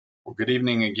Well, good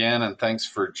evening again, and thanks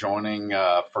for joining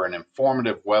for an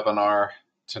informative webinar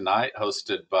tonight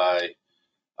hosted by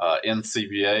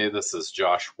NCBA. This is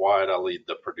Josh White. I lead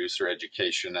the producer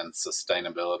education and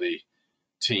sustainability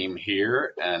team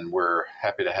here, and we're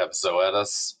happy to have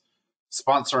Zoetis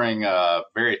sponsoring a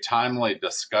very timely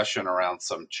discussion around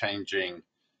some changing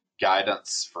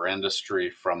guidance for industry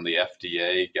from the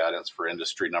FDA, guidance for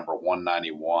industry number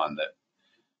 191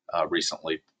 that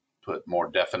recently put more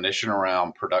definition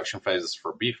around production phases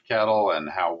for beef cattle and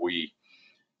how we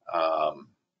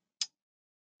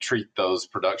treat those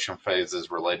production phases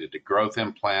related to growth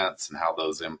implants and how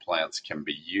those implants can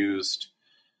be used.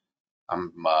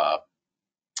 I'm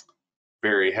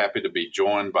very happy to be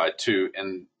joined by two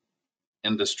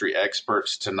industry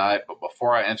experts tonight, but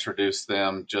before I introduce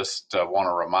them, just want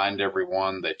to remind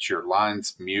everyone that your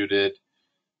line's muted.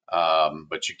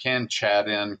 But you can chat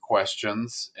in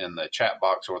questions in the chat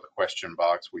box or the question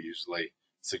box. We usually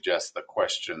suggest the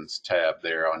questions tab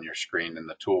there on your screen in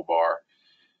the toolbar.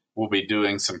 We'll be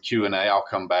doing some Q&A. I'll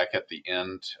come back at the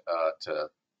end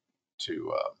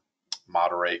to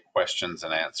moderate questions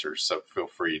and answers. So feel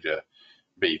free to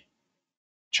be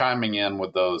chiming in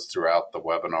with those throughout the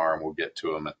webinar, and we'll get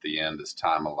to them at the end as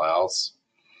time allows.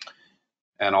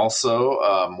 And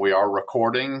also, we are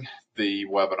recording the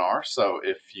webinar, so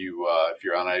if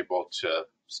you're unable to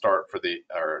stay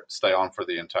on for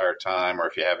the entire time, or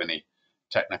if you have any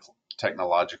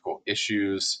technological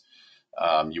issues,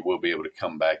 you will be able to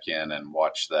come back in and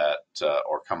watch that,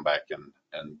 or come back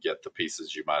and get the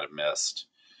pieces you might have missed.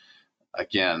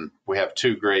 Again, we have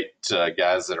two great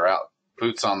guys that are out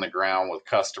boots on the ground with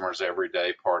customers every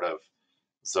day, part of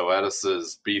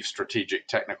Zoetis's Beef Strategic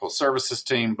Technical Services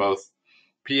team, both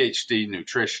PhD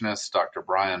nutritionist Dr.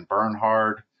 Bryan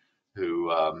Bernhard,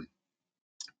 who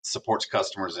supports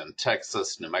customers in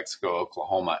Texas, New Mexico,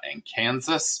 Oklahoma, and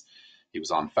Kansas. He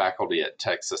was on faculty at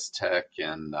Texas Tech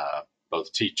in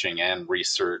both teaching and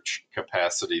research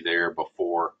capacity there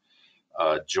before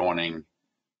joining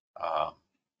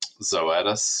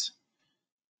Zoetis,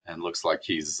 and looks like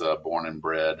he's a born and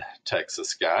bred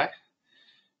Texas guy.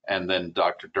 And then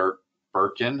Dr. Dirk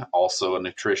Burken, also a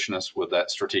nutritionist with that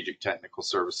Strategic Technical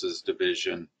Services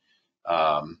division,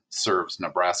 serves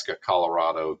Nebraska,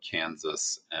 Colorado,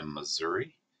 Kansas, and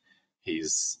Missouri. He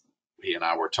and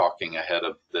I were talking ahead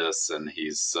of this, and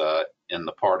he's in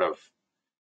the part of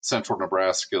central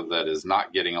Nebraska that is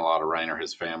not getting a lot of rain, or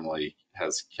his family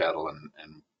has cattle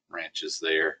and ranches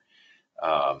there.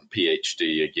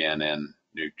 PhD again in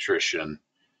nutrition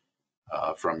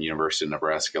from University of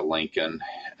Nebraska, Lincoln.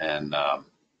 And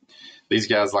these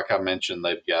guys, like I mentioned,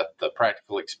 they've got the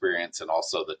practical experience and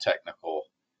also the technical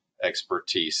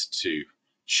expertise to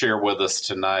share with us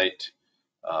tonight.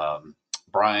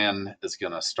 Bryan is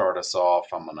going to start us off.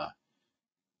 I'm going to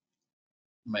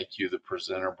make you the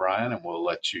presenter, Bryan, and we'll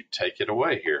let you take it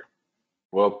away here.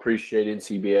 Well, appreciate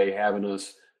NCBA having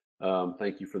us.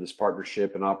 Thank you for this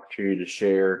partnership and opportunity to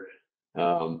share.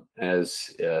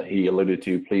 As he alluded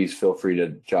to, please feel free to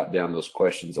jot down those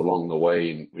questions along the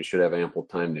way, and we should have ample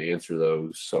time to answer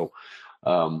those. So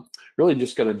really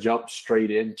just going to jump straight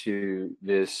into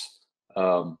this.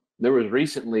 There was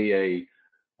recently a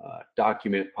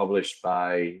document published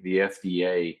by the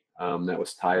FDA that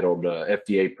was titled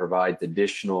FDA Provides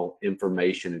Additional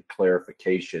Information and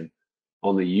Clarification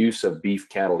on the Use of Beef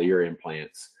Cattle Ear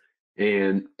Implants.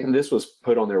 And this was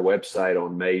put on their website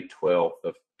on May 12th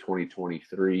of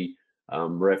 2023.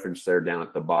 Reference there down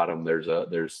at the bottom.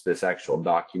 There's this actual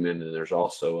document, and there's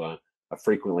also a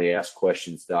frequently asked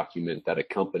questions document that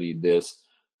accompanied this.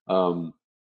 And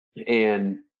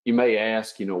you may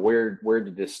ask, where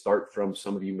did this start from?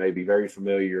 Some of you may be very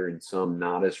familiar, and some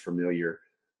not as familiar.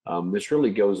 This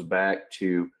really goes back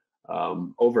to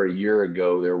over a year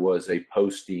ago. There was a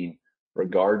posting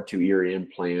regard to ear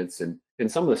implants, and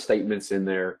some of the statements in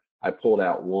there, I pulled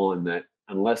out one that,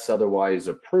 unless otherwise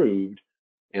approved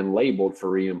and labeled for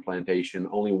reimplantation,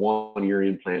 only one ear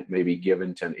implant may be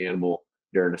given to an animal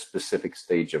during a specific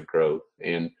stage of growth.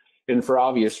 And for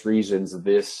obvious reasons,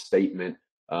 this statement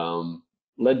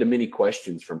led to many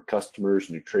questions from customers,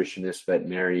 nutritionists,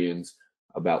 veterinarians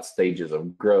about stages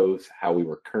of growth, how we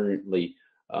were currently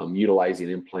utilizing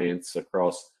implants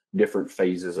across different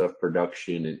phases of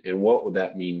production, and what would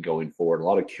that mean going forward. A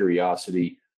lot of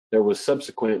curiosity. There was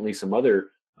subsequently some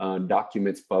other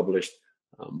documents published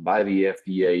by the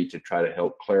FDA to try to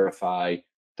help clarify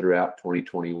throughout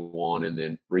 2021, and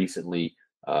then recently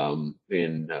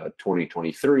in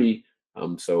 2023.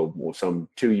 So some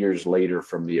 2 years later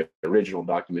from the original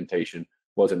documentation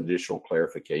was an additional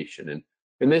clarification.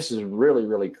 And this is really,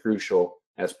 really crucial,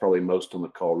 as probably most on the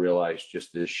call realize,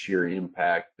 just the sheer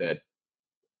impact that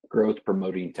growth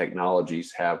promoting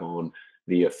technologies have on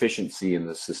the efficiency and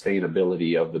the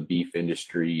sustainability of the beef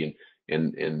industry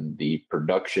and the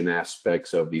production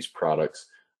aspects of these products,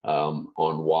 on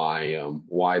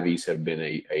why these have been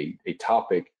a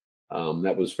topic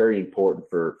that was very important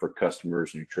for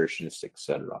customers, nutritionists,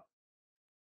 etc.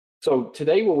 So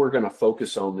today what we're going to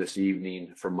focus on this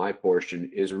evening from my portion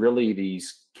is really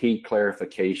these key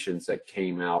clarifications that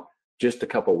came out just a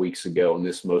couple of weeks ago in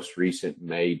this most recent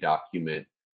May document.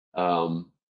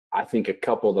 I think a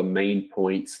couple of the main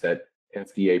points that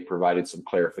FDA provided some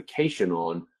clarification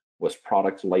on was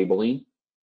product labeling,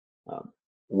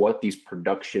 what these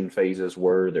production phases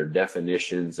were, their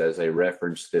definitions as they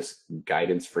referenced this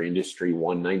guidance for industry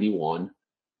 191,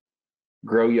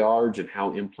 grow yards and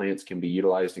how implants can be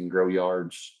utilized in grow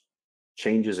yards,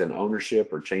 changes in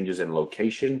ownership or changes in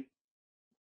location,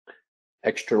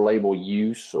 extra label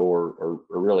use or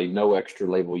really no extra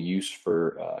label use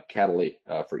for cattle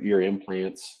for ear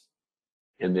implants,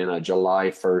 and then a July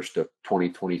 1st of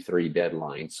 2023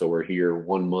 deadline. So we're here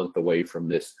 1 month away from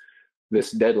this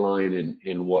deadline,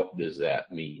 and what does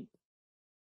that mean?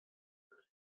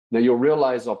 Now you'll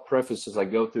realize, I'll preface as I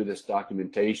go through this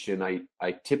documentation,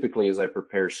 I typically, as I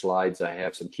prepare slides, I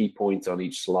have some key points on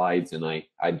each slides, and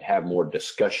I'd have more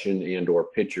discussion and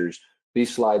or pictures.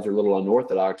 These slides are a little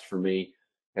unorthodox for me.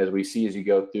 As we see as you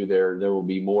go through there will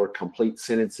be more complete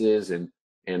sentences and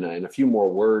a few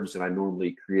more words than I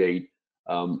normally create.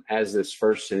 As this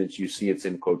first sentence, you see it's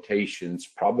in quotations.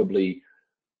 Probably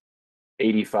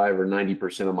 85 or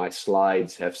 90% of my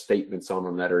slides have statements on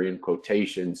them that are in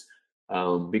quotations,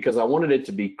 because I wanted it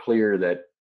to be clear that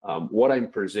what I'm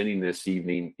presenting this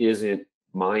evening isn't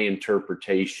my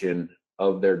interpretation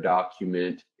of their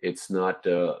document. It's not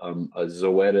a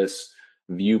Zoetis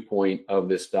viewpoint of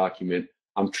this document.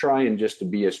 I'm trying just to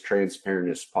be as transparent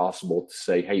as possible to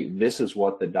say, hey, this is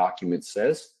what the document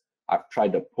says. I've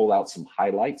tried to pull out some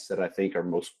highlights that I think are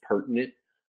most pertinent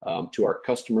to our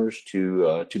customers,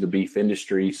 to the beef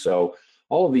industry. So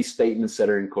all of these statements that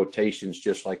are in quotations,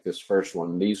 just like this first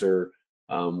one, these are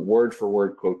word for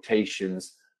word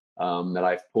quotations that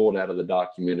I've pulled out of the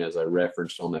document as I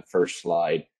referenced on that first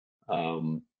slide,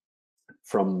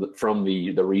 from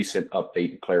the recent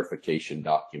update and clarification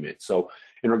document. So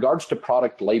in regards to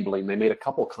product labeling, they made a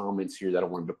couple comments here that I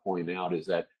wanted to point out. Is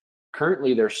that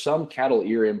currently there's some cattle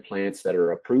ear implants that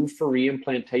are approved for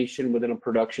reimplantation within a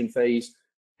production phase,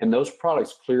 and those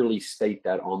products clearly state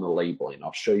that on the labeling.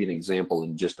 I'll show you an example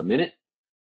in just a minute.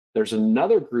 There's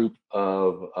another group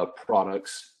of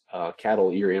products,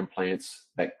 cattle ear implants,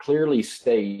 that clearly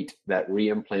state that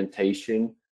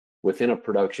reimplantation within a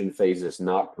production phase is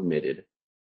not permitted.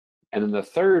 And then the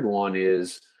third one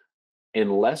is,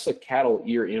 unless a cattle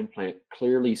ear implant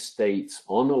clearly states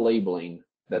on the labeling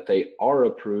that they are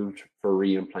approved for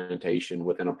reimplantation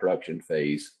within a production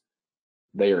phase,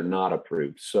 they are not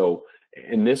approved. So,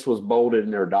 and this was bolded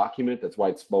in their document. That's why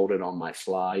it's bolded on my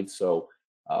slide. So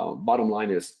bottom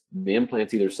line is, the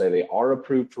implants either say they are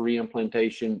approved for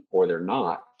reimplantation or they're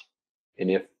not. And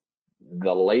if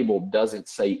the label doesn't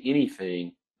say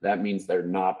anything, that means they're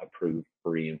not approved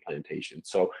for reimplantation.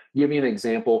 So give you an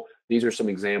example. These are some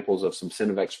examples of some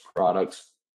Synovex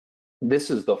products. This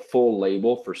is the full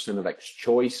label for Synovex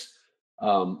Choice.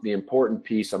 The important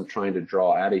piece I'm trying to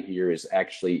draw out of here is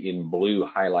actually in blue,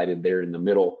 highlighted there in the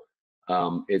middle.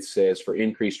 It says, for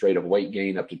increased rate of weight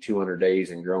gain up to 200 days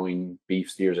in growing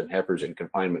beef, steers, and heifers in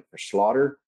confinement for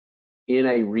slaughter in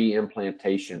a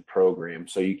reimplantation program.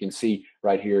 So you can see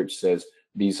right here it says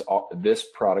this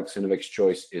product, Synovex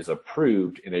Choice, is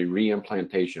approved in a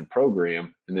reimplantation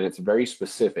program, and then it's very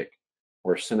specific,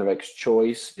 where Synovex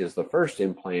Choice is the first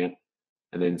implant,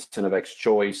 and then Synovex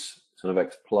Choice,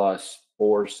 Synovex Plus,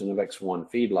 or Synovex One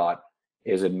feedlot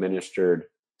is administered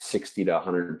 60 to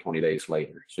 120 days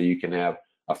later. So you can have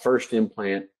a first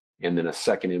implant and then a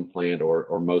second implant,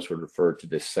 or most would refer to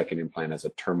this second implant as a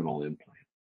terminal implant.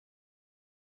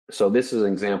 So this is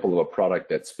an example of a product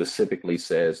that specifically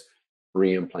says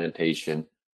reimplantation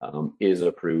is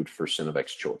approved for Synovex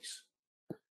Choice.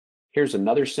 Here's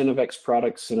another Synovex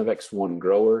product, Synovex One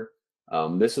Grower.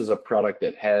 This is a product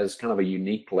that has kind of a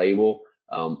unique label.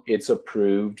 It's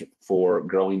approved for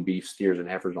growing beef, steers, and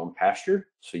heifers on pasture,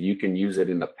 so you can use it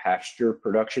in the pasture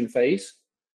production phase.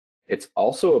 It's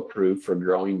also approved for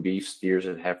growing beef, steers,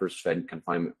 and heifers fed in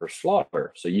confinement for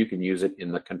slaughter, so you can use it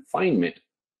in the confinement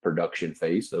production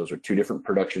phase. Those are two different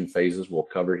production phases we'll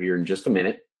cover here in just a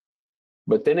minute.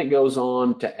 But then it goes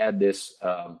on to add this,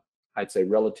 I'd say,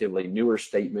 relatively newer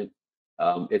statement.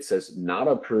 It says not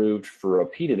approved for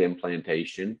repeated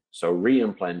implantation, so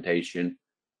reimplantation,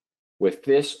 with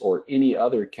this or any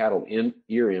other cattle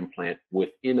ear implant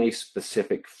within a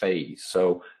specific phase.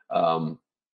 So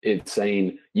it's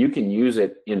saying you can use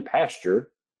it in pasture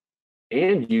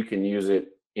and you can use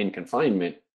it in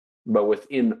confinement, but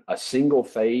within a single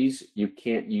phase, you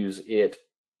can't use it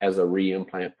as a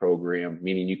reimplant program,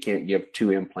 meaning you can't give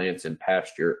 2 implants in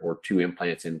pasture or 2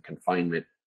 implants in confinement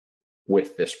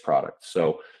with this product.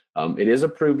 So it is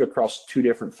approved across 2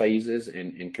 different phases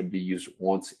and could be used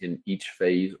once in each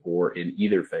phase or in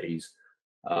either phase,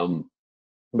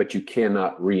 but you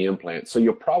cannot reimplant. So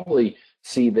you'll probably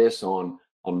see this on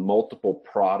multiple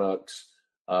products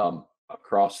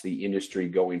across the industry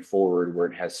going forward, where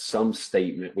it has some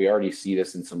statement. We already see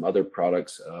this in some other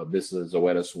products. This is a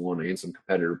Zoetis one and some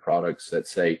competitor products that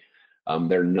say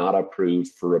they're not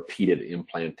approved for repeated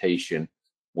implantation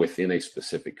within a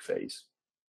specific phase.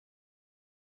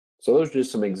 So those are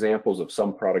just some examples of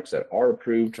some products that are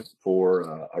approved for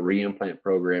a reimplant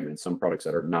program and some products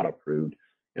that are not approved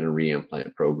in a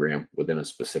reimplant program within a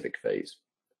specific phase.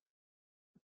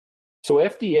 So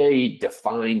FDA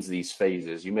defines these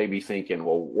phases. You may be thinking,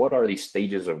 well, what are these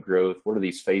stages of growth? What are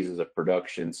these phases of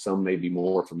production? Some may be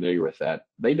more familiar with that.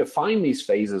 They define these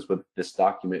phases with this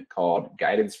document called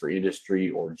Guidance for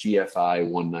Industry, or GFI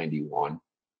 191.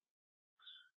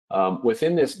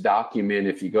 Within this document,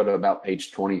 if you go to about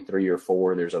page 23 or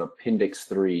 4, there's an appendix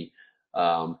 3,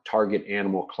 target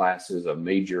animal classes of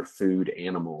major food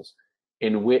animals,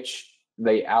 in which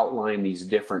they outline these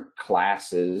different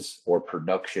classes or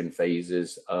production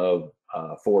phases of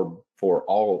for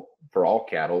all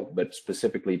cattle, but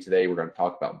specifically today we're going to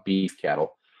talk about beef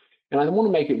cattle. And I want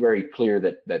to make it very clear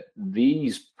that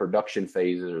these production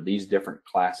phases or these different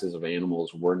classes of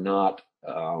animals were not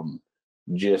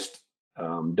just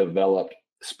developed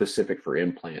specific for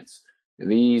implants.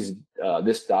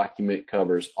 This document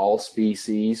covers all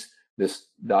species. This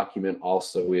document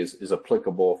also is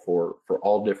applicable for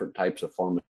all different types of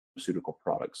pharmaceutical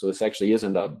products. So this actually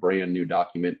isn't a brand new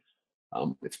document.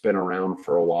 It's been around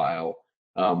for a while.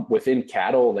 Within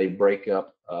cattle, they break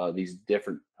up these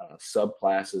different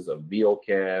subclasses of veal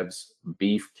calves,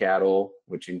 beef cattle,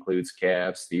 which includes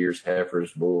calves, steers,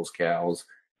 heifers, bulls, cows,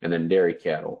 and then dairy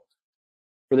cattle.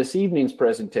 For this evening's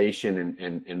presentation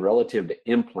and relative to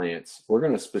implants, we're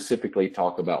going to specifically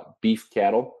talk about beef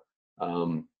cattle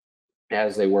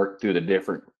as they work through the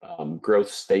different growth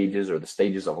stages or the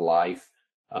stages of life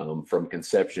from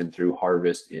conception through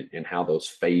harvest, and how those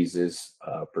phases,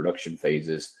 production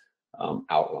phases,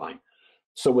 outline.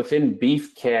 So within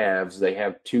beef calves, they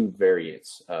have 2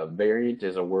 variants. Variant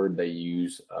is a word they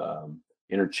use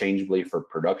interchangeably for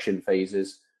production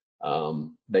phases.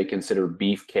 They consider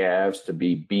beef calves to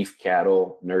be beef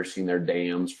cattle nursing their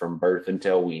dams from birth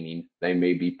until weaning. They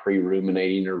may be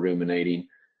pre-ruminating or ruminating,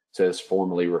 so it's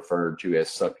formally referred to as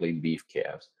suckling beef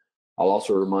calves. I'll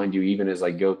also remind you, even as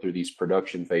I go through these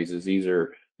production phases, these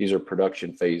are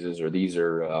production phases, or these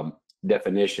are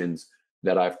definitions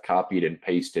that I've copied and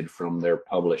pasted from their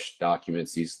published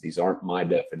documents. These aren't my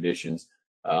definitions,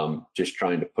 just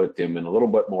trying to put them in a little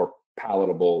bit more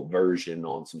palatable version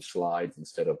on some slides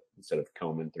instead of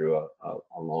combing through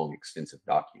a long, extensive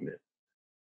document.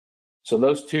 So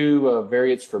those 2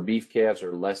 variants for beef calves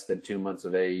are less than 2 months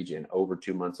of age and over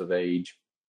 2 months of age.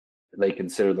 They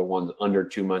consider the ones under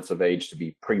 2 months of age to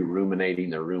be pre-ruminating.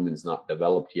 Their rumen's not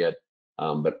developed yet,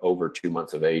 but over 2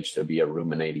 months of age to be a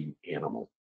ruminating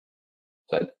animal.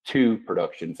 So that's 2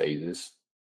 production phases.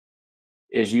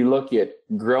 As you look at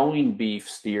growing beef,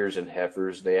 steers, and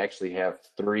heifers, they actually have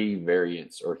 3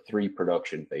 variants or 3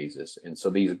 production phases. And so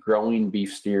these growing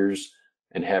beef, steers,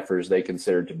 and heifers, they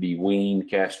consider to be weaned,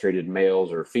 castrated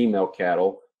males or female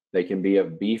cattle. They can be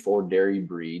of beef or dairy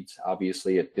breeds.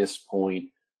 Obviously, at this point,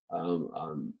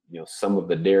 some of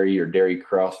the dairy or dairy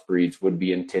cross breeds would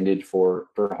be intended for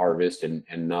harvest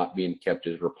and not being kept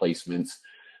as replacements.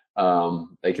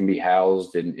 They can be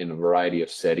housed in a variety of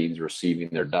settings, receiving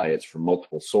their diets from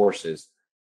multiple sources.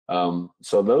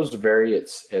 So those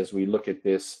variants, as we look at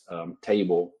this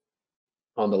table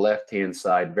on the left-hand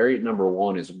side, variant number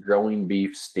 1 is growing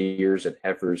beef, steers, and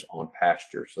heifers on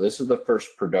pasture. So this is the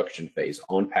first production phase,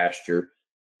 on pasture,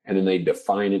 and then they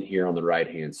define it here on the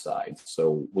right-hand side.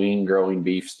 So weaned growing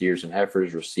beef, steers, and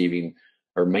heifers receiving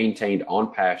or maintained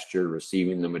on pasture,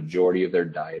 receiving the majority of their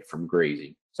diet from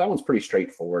grazing. So that one's pretty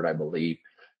straightforward, I believe.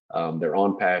 They're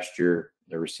on pasture,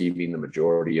 they're receiving the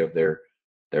majority of their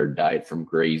diet from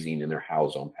grazing, and they're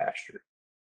housed on pasture.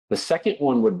 The second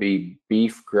one would be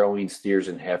beef growing steers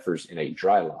and heifers in a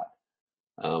dry lot.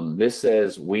 This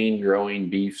says weaned growing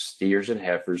beef, steers, and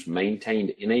heifers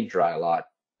maintained in a dry lot.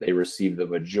 They receive the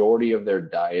majority of their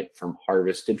diet from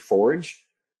harvested forage,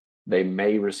 they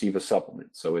may receive a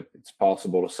supplement. So it's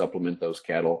possible to supplement those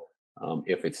cattle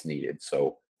if it's needed.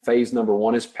 So phase number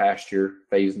 1 is pasture.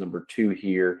 Phase number 2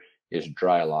 here is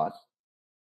dry lot.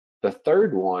 The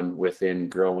third one within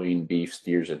growing beef,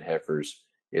 steers, and heifers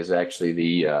is actually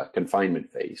the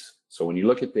confinement phase. So when you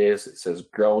look at this, it says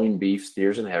growing beef,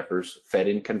 steers, and heifers fed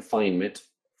in confinement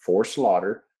for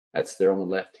slaughter. That's there on the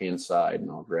left-hand side,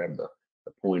 and I'll grab the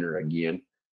pointer again.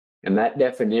 And that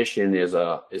definition is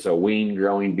a weaned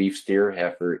growing beef, steer,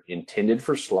 heifer intended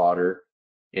for slaughter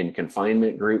in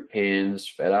confinement group pens,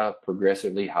 fed a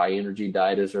progressively high energy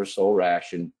diet as their sole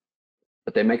ration.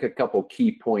 But they make a couple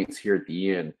key points here at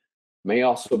the end. May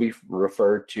also be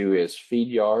referred to as feed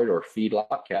yard or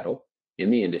feedlot cattle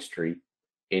in the industry,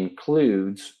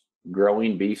 includes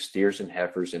growing beef, steers, and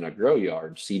heifers in a grow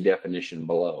yard. See definition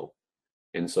below.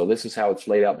 And so this is how it's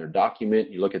laid out in their document.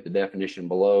 You look at the definition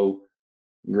below.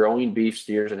 Growing beef,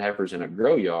 steers, and heifers in a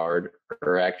grow yard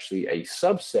are actually a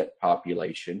subset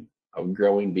population of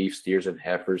growing beef, steers, and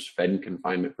heifers fed in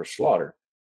confinement for slaughter.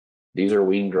 These are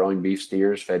weaned growing beef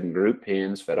steers fed in group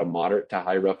pens, fed a moderate to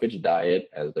high roughage diet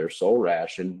as their sole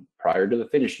ration prior to the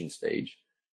finishing stage.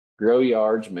 Grow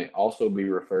yards may also be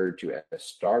referred to as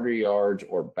starter yards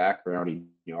or backgrounding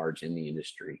yards in the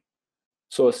industry.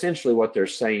 So essentially what they're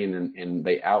saying, and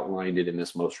they outlined it in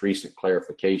this most recent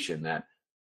clarification, that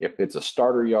if it's a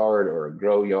starter yard or a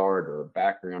grow yard or a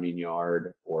backgrounding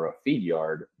yard or a feed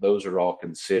yard, those are all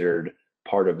considered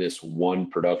part of this one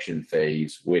production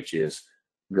phase, which is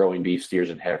growing beef, steers,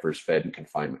 and heifers fed in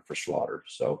confinement for slaughter.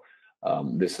 So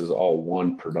this is all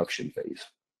one production phase.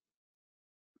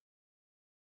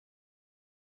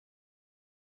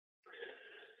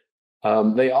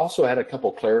 They also had a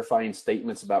couple clarifying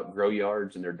statements about grow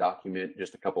yards in their document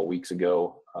just a couple of weeks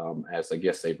ago, as I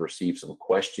guess they've received some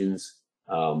questions.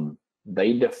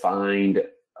 They defined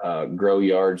grow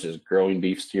yards as growing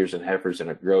beef, steers, and heifers in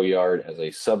a grow yard as a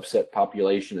subset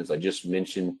population, as I just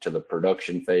mentioned, to the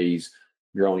production phase,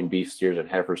 growing beef, steers, and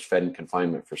heifers fed in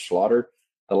confinement for slaughter.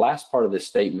 The last part of this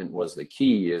statement was the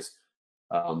key, is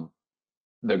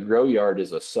the grow yard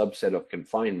is a subset of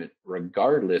confinement,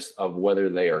 regardless of whether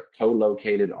they are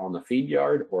co-located on the feed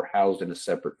yard or housed in a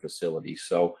separate facility.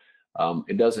 So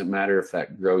it doesn't matter if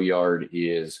that grow yard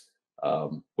is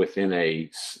within a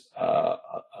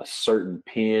certain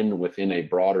pen within a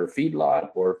broader feedlot,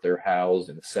 or if they're housed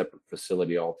in a separate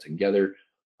facility altogether.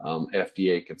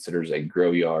 FDA considers a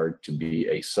grow yard to be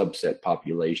a subset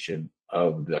population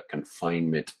of the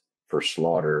confinement for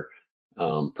slaughter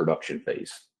production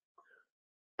phase.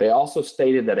 They also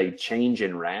stated that a change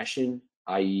in ration,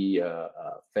 i.e.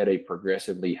 fed a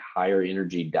progressively higher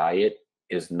energy diet,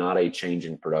 is not a change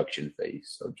in production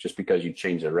phase. So just because you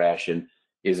change the ration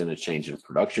isn't a change in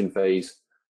production phase.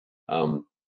 And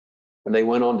they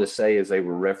went on to say, as they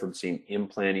were referencing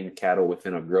implanting cattle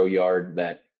within a grow yard,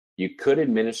 that you could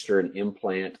administer an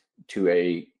implant to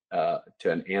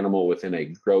an animal within a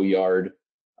grow yard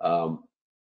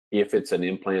if it's an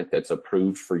implant that's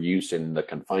approved for use in the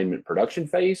confinement production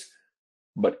phase.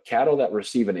 But cattle that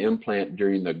receive an implant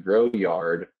during the grow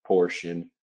yard portion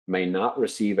may not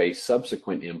receive a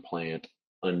subsequent implant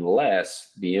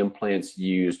unless the implants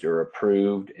used are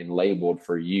approved and labeled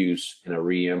for use in a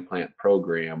reimplant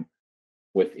program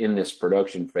within this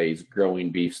production phase,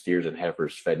 growing beef, steers, and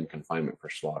heifers fed in confinement for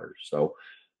slaughter. So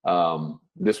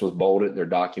this was bolded in their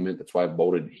document. That's why I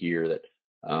bolded here that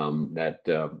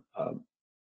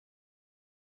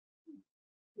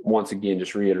once again,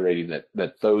 just reiterating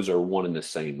that those are one and the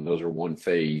same. Those are one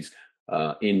phase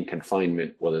in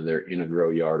confinement, whether they're in a grow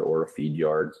yard or a feed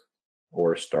yard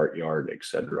or a start yard,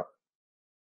 etc.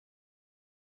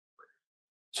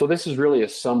 So this is really a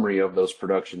summary of those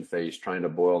production phase, trying to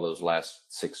boil those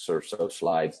last 6 or so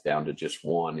slides down to just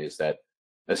one, is that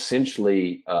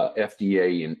essentially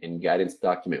FDA in guidance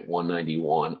document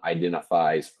 191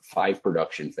 identifies 5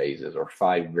 production phases or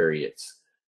 5 variants.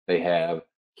 They have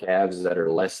calves that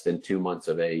are less than 2 months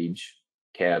of age,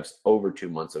 calves over 2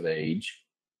 months of age,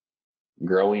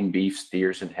 growing beef,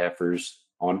 steers, and heifers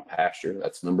on pasture,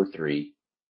 that's number 3,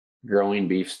 growing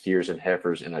beef, steers, and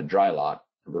heifers in a dry lot,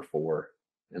 number 4,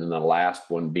 and then the last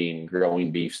one being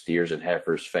growing beef, steers, and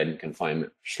heifers fed in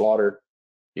confinement for slaughter.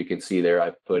 You can see there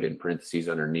I put in parentheses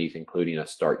underneath, including a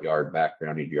start yard,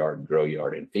 backgrounded yard, grow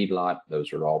yard, and feedlot.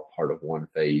 Those are all part of one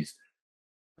phase.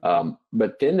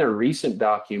 But then their recent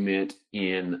document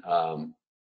in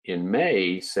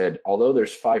May said, although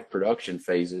there's 5 production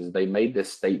phases, they made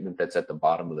this statement that's at the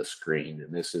bottom of the screen,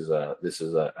 and this is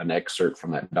an excerpt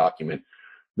from that document.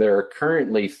 There are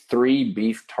currently 3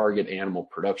 beef target animal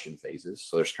production phases.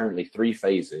 So there's currently 3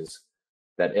 phases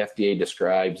that FDA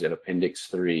describes in Appendix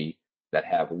 3 that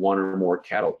have one or more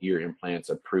cattle ear implants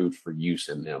approved for use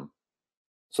in them.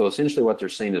 So essentially what they're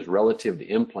saying is, relative to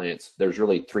implants, there's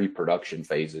really 3 production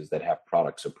phases that have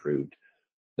products approved.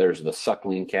 There's the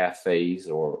suckling calf phase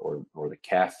or the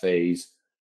calf phase,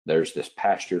 there's this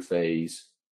pasture phase,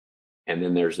 and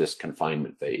then there's this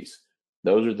confinement phase.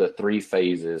 Those are the 3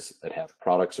 phases that have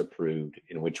products approved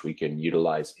in which we can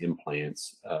utilize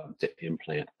implants to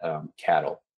implant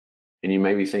cattle. And you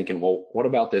may be thinking, well, what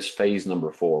about this phase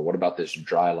number 4? What about this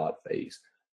dry lot phase?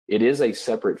 It is a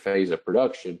separate phase of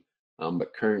production,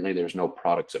 but currently there's no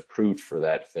products approved for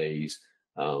that phase.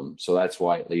 So that's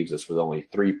why it leaves us with only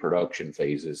 3 production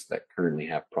phases that currently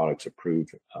have products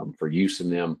approved for use in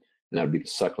them. And that would be the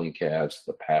suckling calves,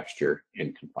 the pasture,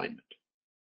 and confinement.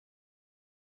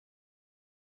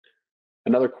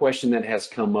 Another question that has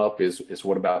come up is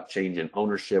what about change in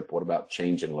ownership? What about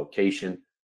change in location?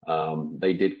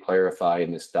 They did clarify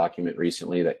in this document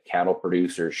recently that cattle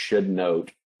producers should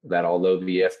note that although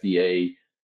the FDA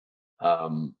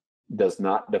does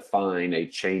not define a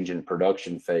change in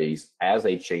production phase as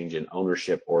a change in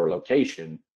ownership or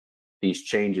location, these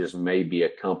changes may be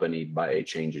accompanied by a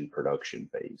change in production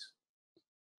phase.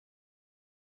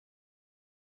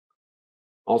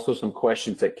 Also, some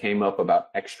questions that came up about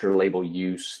extra label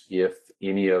use. If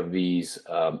any of these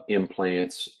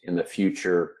implants in the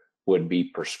future would be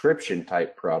prescription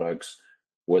type products,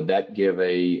 would that give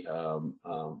the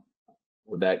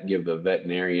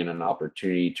veterinarian an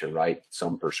opportunity to write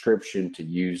some prescription to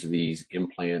use these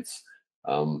implants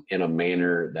in a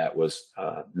manner that was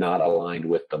not aligned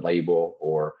with the label?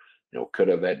 Or, could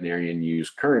a veterinarian use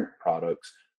current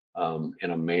products in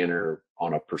a manner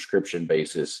on a prescription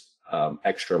basis,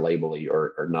 extra label-y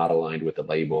or not aligned with the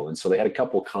label? And so they had a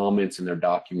couple comments in their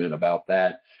document about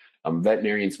that.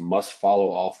 Veterinarians must follow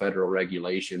all federal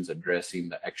regulations addressing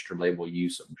the extra label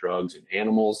use of drugs in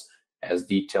animals as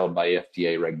detailed by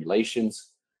FDA regulations.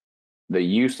 The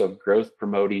use of growth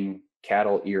promoting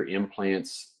cattle ear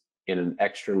implants in an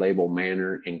extra label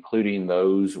manner, including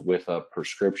those with a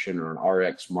prescription or an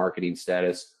RX marketing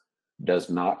status, does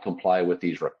not comply with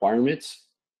these requirements.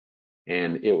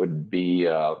 And it would be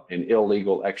an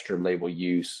illegal extra label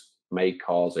use may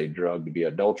cause a drug to be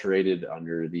adulterated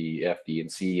under the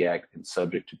FD&C Act and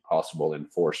subject to possible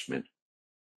enforcement.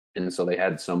 And so they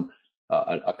had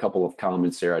a couple of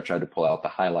comments there. I tried to pull out the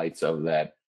highlights of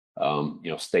that,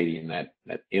 stating that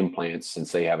implants,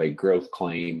 since they have a growth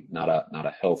claim, not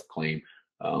a health claim,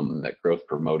 that growth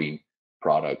promoting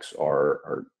products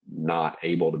are not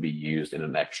able to be used in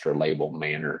an extra label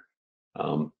manner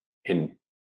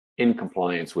in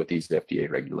compliance with these FDA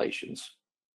regulations.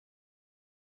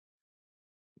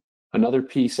 Another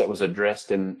piece that was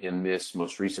addressed in this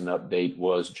most recent update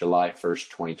was July 1st,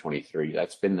 2023.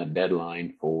 That's been the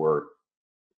deadline for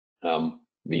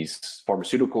these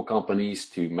pharmaceutical companies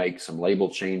to make some label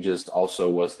changes. Also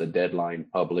was the deadline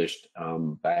published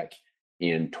back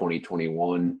in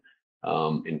 2021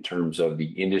 in terms of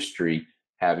the industry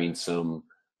having some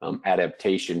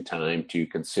adaptation time to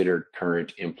consider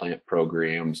current implant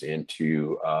programs and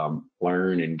to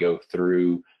learn and go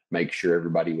through, make sure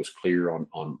everybody was clear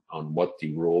on what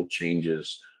the rule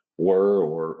changes were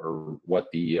or what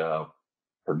the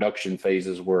production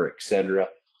phases were, etc.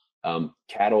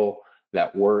 Cattle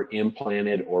that were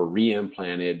implanted or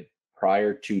re-implanted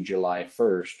prior to July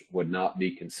 1st would not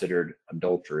be considered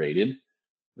adulterated.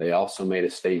 They also made a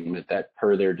statement that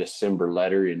per their December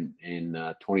letter in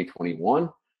 2021,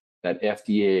 that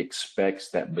FDA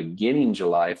expects that beginning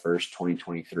July 1st,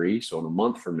 2023, so in a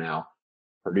month from now,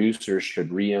 producers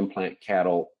should re-implant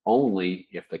cattle only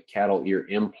if the cattle ear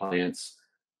implants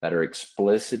that are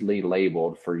explicitly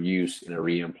labeled for use in a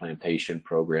re-implantation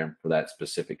program for that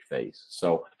specific phase.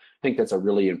 So I think that's a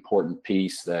really important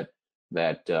piece that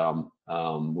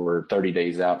we're 30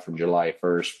 days out from July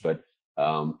 1st,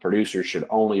 but producers should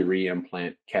only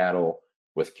re-implant cattle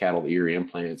with cattle ear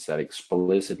implants that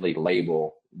explicitly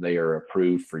label they are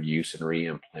approved for use in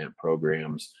re-implant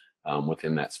programs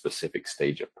within that specific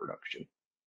stage of production.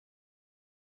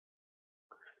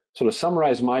 So to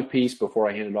summarize my piece before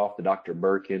I hand it off to Dr.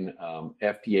 Burken,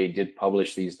 FDA did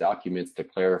publish these documents to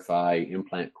clarify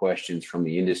implant questions from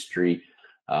the industry.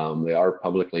 They are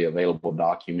publicly available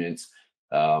documents.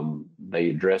 They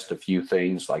addressed a few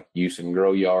things like use in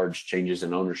grow yards, changes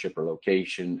in ownership or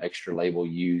location, extra label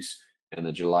use, and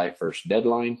the July 1st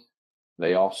deadline.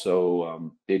 They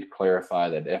also did clarify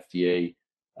that FDA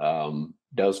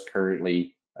does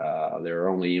currently, there are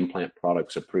only implant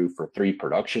products approved for 3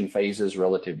 production phases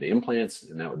relative to implants,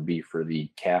 and that would be for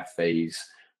the calf phase,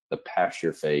 the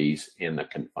pasture phase, and the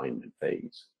confinement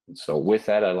phase. And so with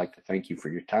that, I'd like to thank you for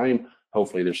your time.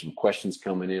 hopefully there's some questions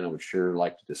coming in. I would sure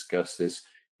like to discuss this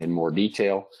in more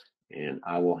detail, and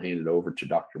I will hand it over to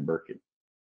Dr. Burken.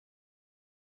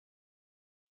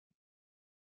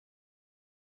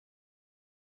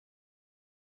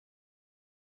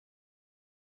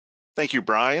 Thank you,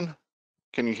 Bryan.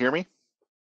 Can you hear me?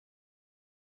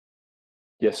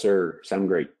 Yes, sir. Sound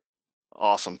great.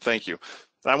 Awesome. Thank you.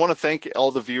 And I want to thank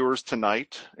all the viewers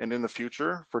tonight and in the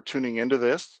future for tuning into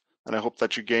this. And I hope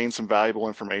that you gain some valuable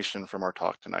information from our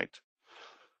talk tonight.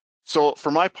 So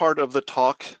for my part of the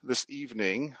talk this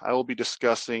evening, I will be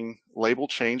discussing label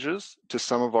changes to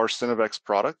some of our Synovex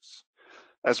products,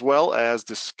 as well as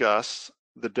discuss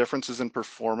the differences in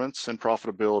performance and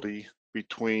profitability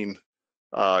between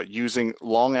using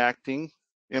long-acting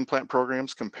implant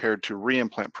programs compared to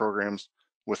reimplant programs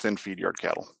within feed yard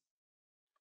cattle.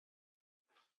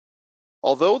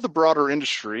 Although the broader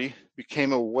industry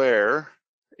became aware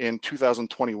in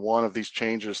 2021 of these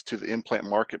changes to the implant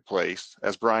marketplace,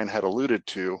 as Bryan had alluded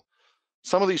to,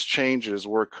 some of these changes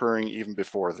were occurring even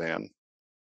before then.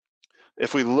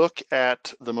 If we look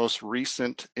at the most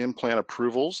recent implant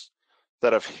approvals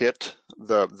that have hit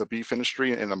the beef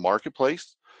industry in the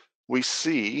marketplace, we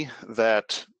see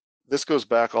that this goes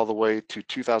back all the way to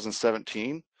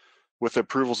 2017 with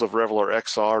approvals of Revelar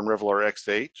XR and Revelar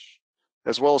XH,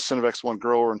 as well as Synovex One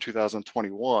Grower in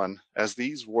 2021, as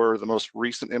these were the most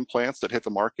recent implants that hit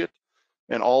the market,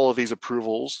 and all of these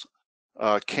approvals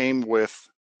came with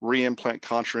reimplant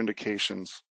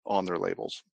contraindications on their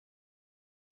labels.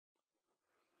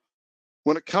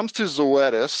 When it comes to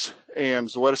Zoetis and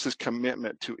Zoetis'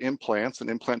 commitment to implants and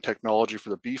implant technology for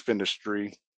the beef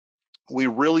industry, we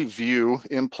really view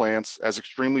implants as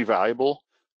extremely valuable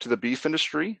to the beef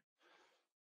industry.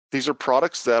 These are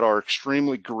products that are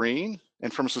extremely green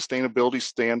and from a sustainability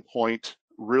standpoint,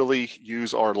 really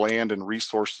use our land and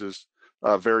resources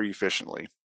very efficiently.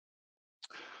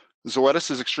 Zoetis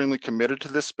is extremely committed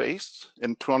to this space.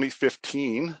 In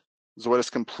 2015,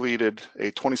 Zoetis completed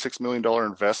a $26 million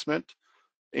investment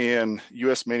in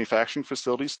US manufacturing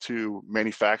facilities to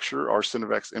manufacture our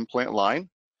Synovex implant line.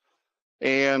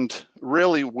 And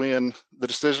really when the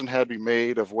decision had to be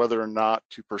made of whether or not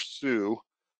to pursue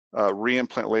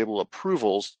reimplant label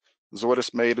approvals,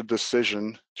 Zoetis made a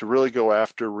decision to really go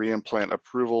after reimplant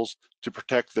approvals to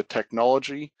protect the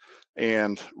technology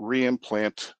and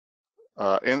reimplant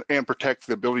and protect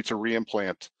the ability to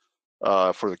reimplant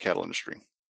for the cattle industry.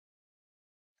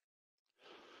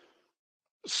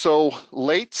 So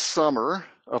late summer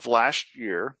of last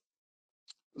year,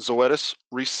 Zoetis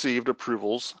received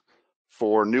approvals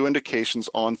for new indications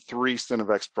on 3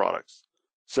 Synovex products: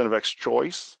 Synovex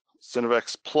Choice,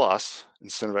 Synovex Plus, and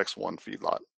Synovex One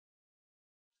feedlot.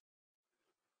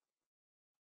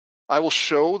 I will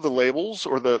show the labels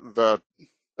or the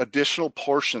additional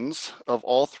portions of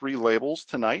all 3 labels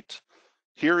tonight.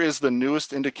 Here is the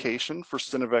newest indication for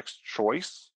Synovex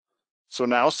Choice. So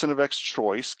now Synovex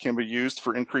Choice can be used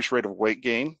for increased rate of weight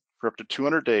gain for up to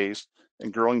 200 days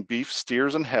in growing beef,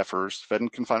 steers, and heifers fed in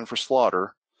confinement for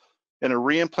slaughter in a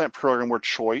reimplant program where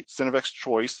Synovex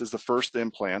Choice is the first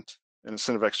implant, and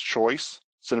Synovex Choice,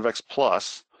 Synovex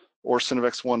Plus, or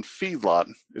Synovex One feedlot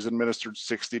is administered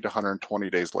 60 to 120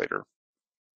 days later.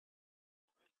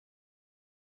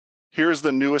 Here's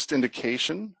the newest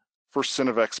indication for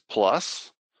Synovex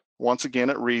Plus. Once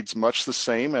again, it reads much the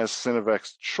same as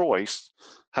Synovex Choice.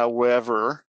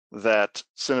 However, that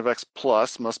Synovex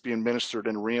Plus must be administered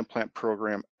in a reimplant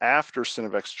program after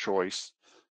Synovex Choice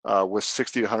with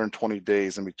 60 to 120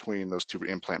 days in between those 2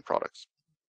 implant products.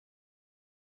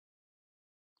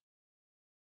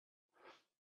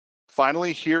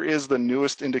 Finally, here is the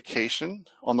newest indication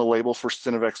on the label for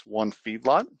Synovex One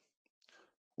feedlot.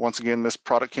 Once again, this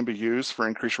product can be used for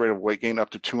increased rate of weight gain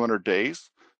up to 200 days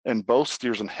in both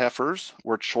steers and heifers,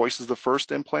 where Choice is the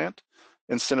first implant,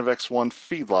 and Synovex One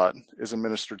feedlot is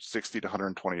administered 60 to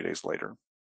 120 days later.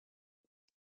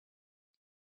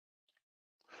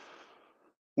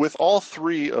 With all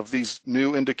 3 of these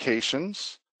new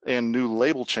indications and new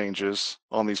label changes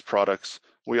on these products,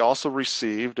 we also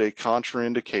received a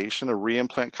contraindication, a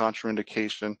reimplant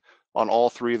contraindication on all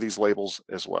 3 of these labels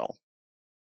as well.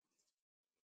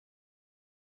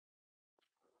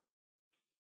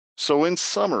 So in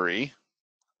summary,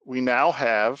 we now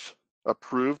have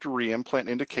approved reimplant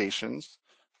indications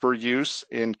for use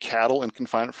in cattle in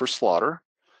confinement for slaughter,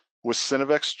 with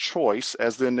Synovex Choice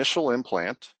as the initial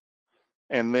implant,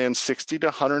 and then 60 to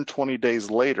 120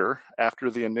 days later, after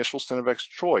the initial Synovex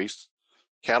Choice,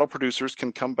 cattle producers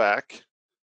can come back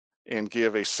and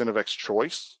give a Synovex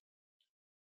Choice,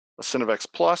 a Synovex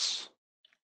Plus,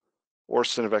 or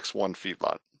Synovex One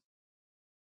feedlot.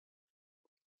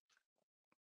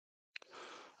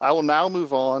 I will now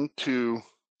move on to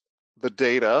the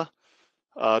data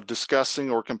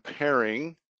discussing or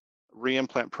comparing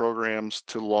reimplant programs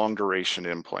to long duration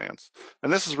implants.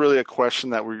 And this is really a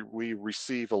question that we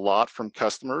receive a lot from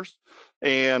customers,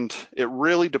 and it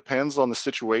really depends on the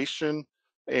situation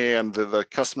and the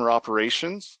customer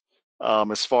operations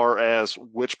as far as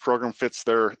which program fits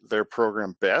their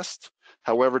program best.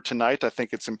 However, tonight I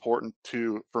think it's important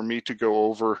for me to go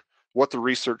over what the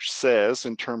research says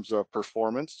in terms of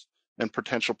performance and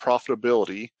potential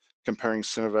profitability comparing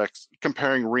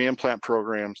reimplant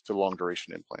programs to long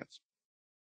duration implants.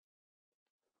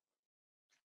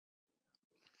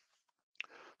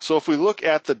 So if we look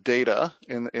at the data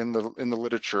in the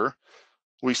literature,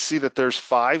 we see that there's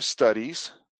 5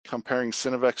 studies comparing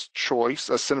Synovex Choice,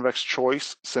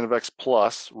 Synovex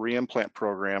Plus reimplant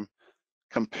program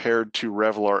compared to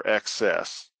Revelar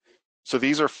XS. So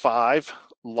these are 5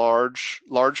 large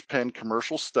pen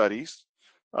commercial studies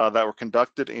that were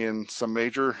conducted in some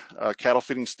major cattle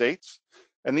feeding states.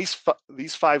 And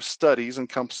these 5 studies,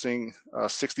 encompassing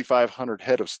 6,500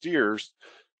 head of steers,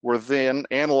 were then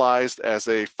analyzed as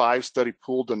a 5-study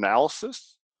pooled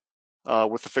analysis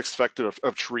with the fixed effect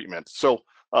of treatment. So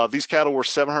these cattle were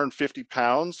 750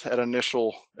 pounds at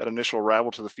initial arrival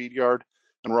to the feed yard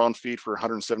and were on feed for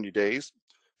 170 days.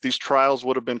 These trials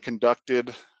would have been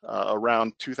conducted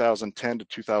around 2010 to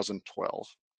 2012.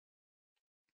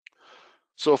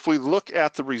 So if we look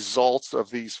at the results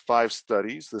of these 5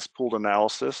 studies, this pooled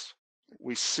analysis,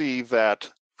 we see that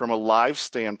from a live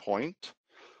standpoint,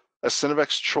 a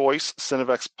Synovex Choice,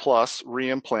 Synovex Plus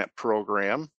reimplant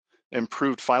program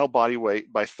improved final body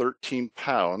weight by 13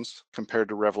 pounds compared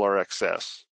to Revelar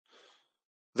XS.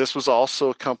 This was also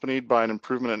accompanied by an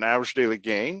improvement in average daily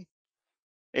gain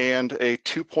and a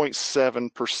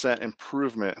 2.7%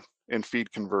 improvement in feed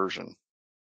conversion.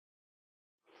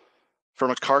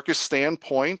 From a carcass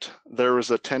standpoint, there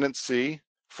was a tendency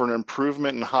for an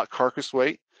improvement in hot carcass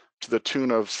weight to the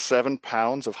tune of 7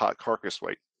 pounds of hot carcass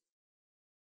weight.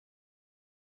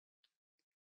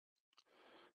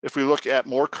 If we look at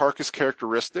more carcass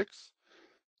characteristics,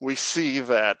 we see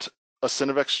that a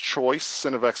Synovex Choice,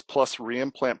 Synovex Plus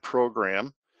reimplant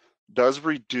program does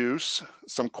reduce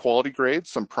some quality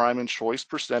grades, some prime and choice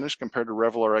percentage compared to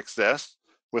Revelar XS,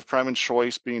 with prime and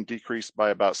choice being decreased by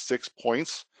about 6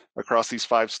 points across these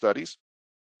 5 studies.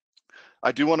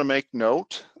 I do want to make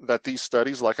note that these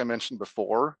studies, like I mentioned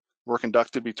before, were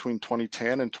conducted between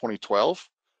 2010 and 2012,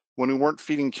 when we weren't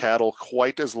feeding cattle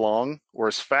quite as long or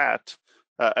as fat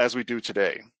as we do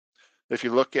today. If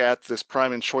you look at this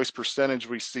prime and choice percentage,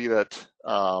 we see that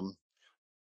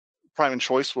prime and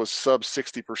choice was sub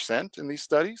 60% in these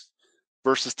studies,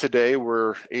 versus today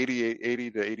we're 80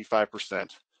 to 85%.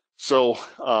 So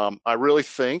I really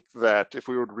think that if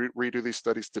we would redo these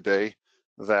studies today,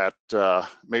 that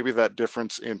maybe that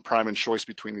difference in prime and choice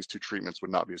between these 2 treatments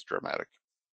would not be as dramatic.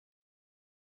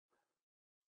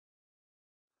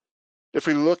 If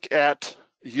we look at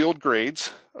yield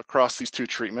grades across these 2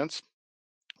 treatments,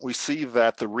 we see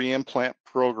that the reimplant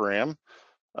program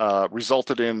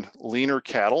resulted in leaner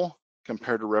cattle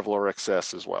compared to Revelar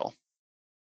XS as well.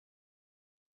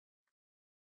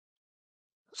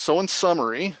 So in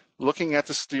summary, looking at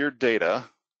the steer data,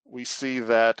 we see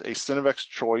that a Synovex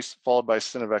Choice followed by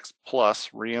Synovex Plus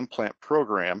reimplant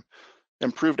program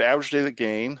improved average daily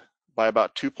gain by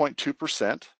about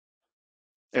 2.2%,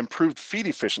 improved feed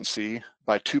efficiency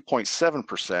by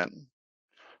 2.7%.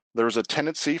 There was a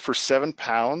tendency for 7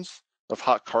 pounds of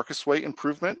hot carcass weight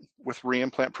improvement with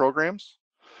reimplant programs,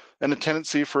 and a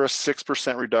tendency for a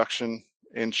 6% reduction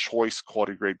in choice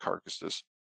quality grade carcasses.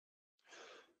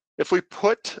 If we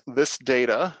put this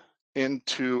data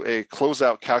into a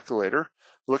closeout calculator,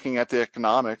 looking at the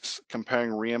economics, comparing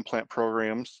reimplant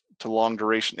programs to long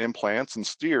duration implants and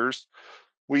steers,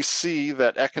 we see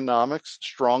that economics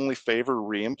strongly favor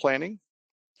reimplanting.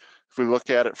 If we look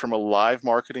at it from a live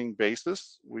marketing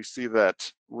basis, we see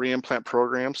that reimplant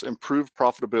programs improve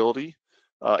profitability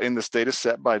in this data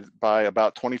set by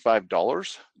about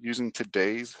 $25 using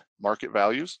today's market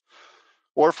values.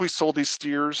 Or if we sold these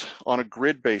steers on a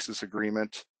grid basis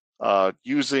agreement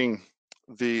using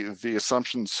the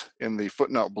assumptions in the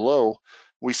footnote below,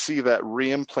 we see that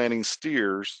reimplanting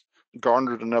steers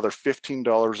garnered another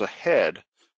 $15 a head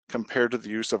compared to the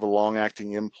use of a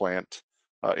long-acting implant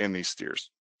in these steers.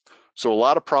 So a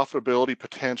lot of profitability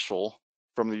potential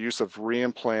from the use of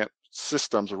reimplant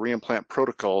systems or reimplant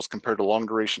protocols compared to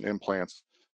long-duration implants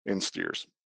in steers.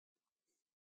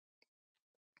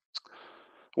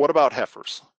 What about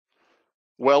heifers?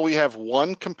 Well, we have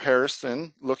one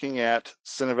comparison looking at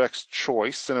Synovex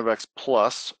Choice, Synovex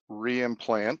Plus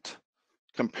reimplant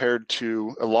compared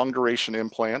to a long duration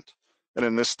implant. And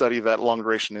in this study, that long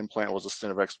duration implant was a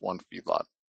Synovex 1 feedlot.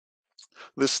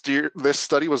 This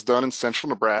study was done in central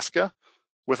Nebraska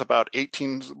with about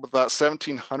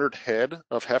 1,700 head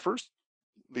of heifers.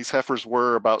 These heifers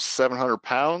were about 700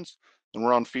 pounds and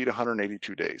were on feed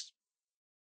 182 days.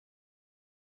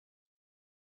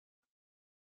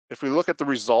 If we look at the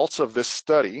results of this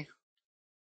study,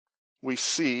 we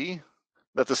see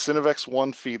that the Synovex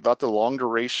 1 feedlot, the long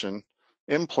duration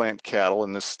implant cattle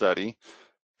in this study,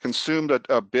 consumed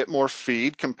a bit more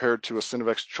feed compared to a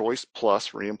Synovex Choice Plus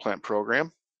reimplant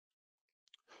program.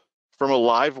 From a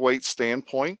live weight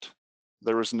standpoint,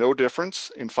 there was no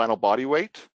difference in final body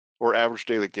weight or average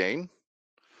daily gain,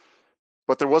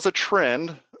 but there was a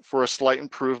trend for a slight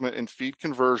improvement in feed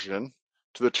conversion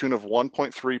to the tune of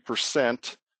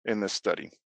 1.3% in this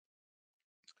study.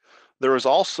 There was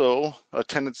also a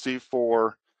tendency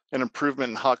for an improvement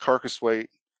in hot carcass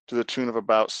weight to the tune of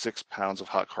about 6 pounds of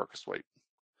hot carcass weight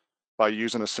by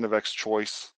using a Synovex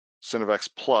Choice, Synovex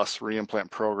Plus reimplant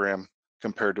program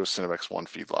compared to a Synovex 1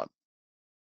 feedlot.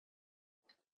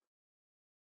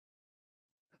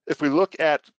 If we look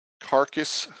at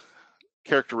carcass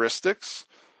characteristics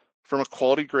from a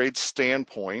quality grade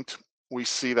standpoint, we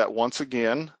see that once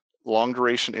again, long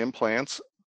duration implants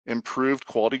improved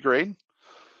quality grade.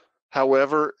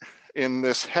 However, in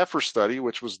this heifer study,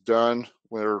 which was done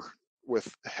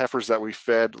with heifers that we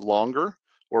fed longer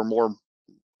or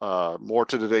more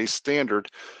to today's standard,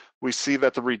 we see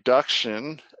that the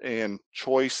reduction in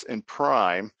choice and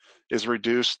prime is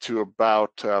reduced to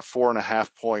about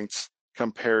 4.5 points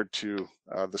compared to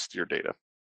the steer data.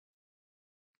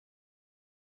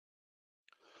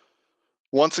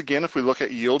 Once again, if we look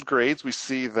at yield grades, we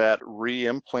see that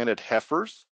reimplanted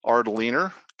heifers are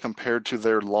leaner compared to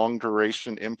their long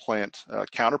duration implant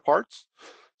counterparts,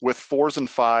 with 4s and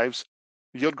 5s,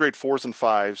 yield grade 4s and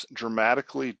 5s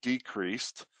dramatically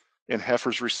decreased in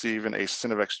heifers receiving a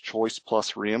Synovex Choice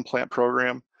Plus reimplant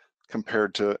program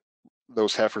compared to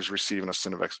those heifers receiving a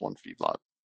Synovex 1 feedlot.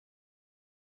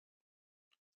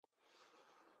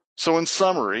 So in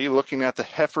summary, looking at the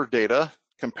heifer data,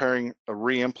 comparing a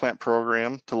reimplant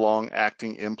program to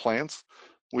long-acting implants,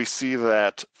 we see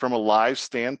that from a live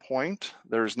standpoint,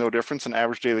 there's no difference in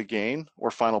average daily gain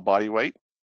or final body weight.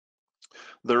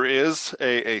 There is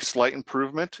a slight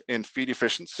improvement in feed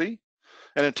efficiency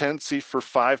and a tendency for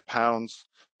 5 pounds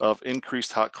of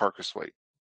increased hot carcass weight.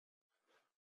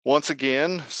 Once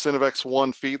again, Synovex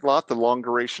 1 feedlot, the long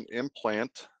duration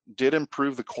implant, did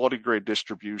improve the quality grade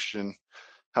distribution.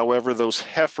 However, those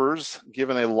heifers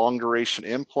given a long duration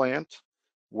implant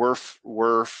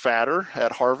were fatter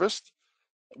at harvest,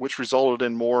 which resulted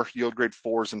in more yield grade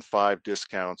 4s and 5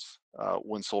 discounts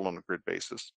when sold on a grid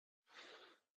basis.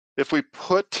 If we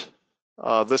put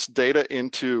this data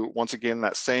into, once again,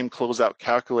 that same closeout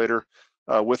calculator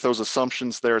with those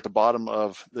assumptions there at the bottom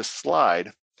of this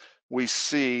slide, we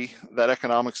see that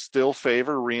economics still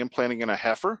favor reimplanting in a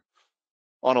heifer.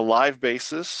 On a live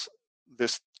basis,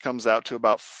 this comes out to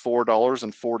about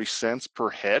 $4.40 per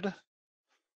head.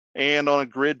 And on a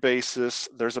grid basis,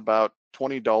 there's about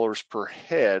 $20 per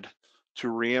head to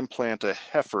reimplant a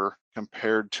heifer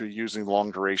compared to using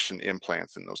long duration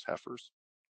implants in those heifers.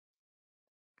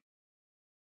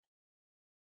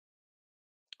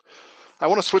 I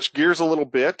want to switch gears a little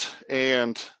bit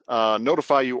and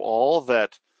notify you all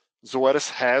that Zoetis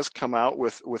has come out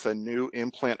with a new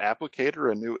implant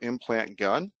applicator, a new implant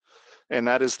gun, and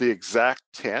that is the Exact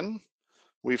 10.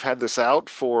 We've had this out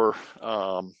for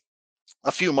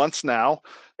a few months now,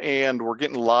 and we're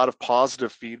getting a lot of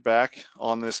positive feedback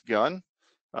on this gun.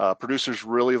 Producers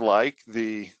really like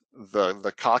the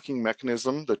cocking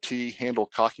mechanism, the T-handle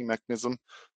cocking mechanism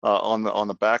on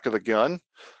the back of the gun.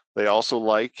 They also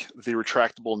like the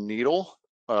retractable needle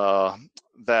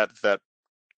that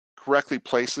correctly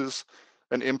places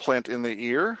an implant in the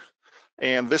ear.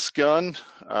 And this gun,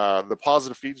 the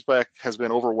positive feedback has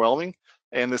been overwhelming,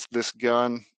 and this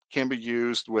gun can be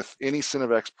used with any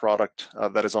Synovex product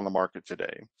that is on the market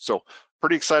today. So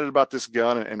pretty excited about this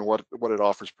gun and what it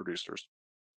offers producers.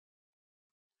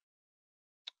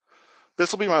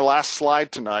 This will be my last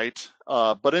slide tonight,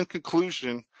 but in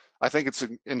conclusion, I think it's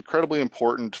incredibly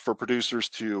important for producers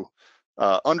to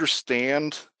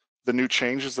understand the new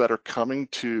changes that are coming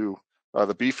to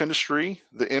the beef industry,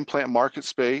 the implant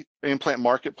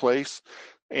marketplace,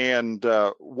 and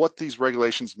what these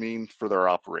regulations mean for their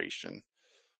operation.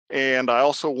 And I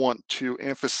also want to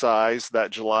emphasize that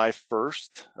July 1st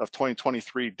of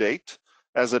 2023 date,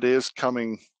 as it is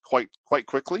coming quite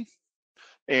quickly,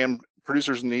 and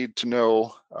producers need to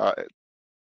know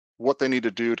what they need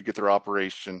to do to get their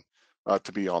operation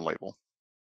to be on label.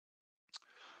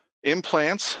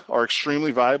 Implants are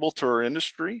extremely valuable to our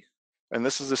industry, and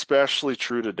this is especially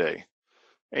true today.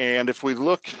 And if we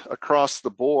look across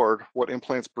the board, what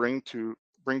implants bring to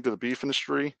the beef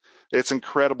industry, it's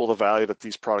incredible the value that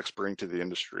these products bring to the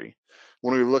industry.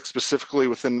 When we look specifically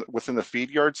within the feed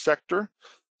yard sector,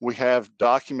 we have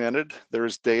documented,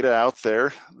 there's data out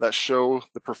there that show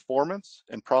the performance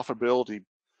and profitability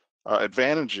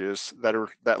advantages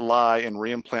that lie in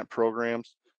reimplant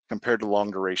programs compared to long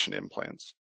duration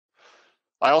implants.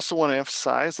 I also want to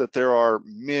emphasize that there are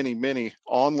many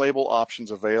on-label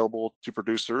options available to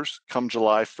producers come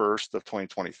July 1st of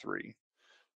 2023.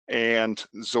 And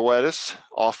Zoetis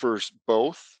offers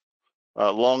both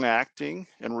long-acting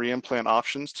and reimplant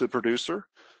options to the producer,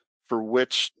 for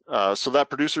which, so that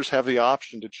producers have the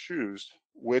option to choose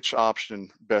which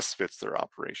option best fits their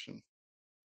operation.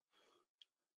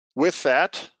 With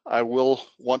that, I will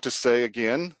want to say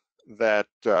again that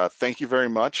thank you very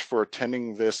much for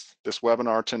attending this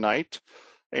webinar tonight.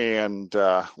 And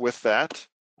with that,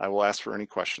 I will ask for any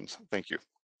questions. Thank you.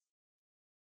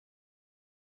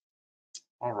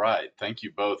 All right, thank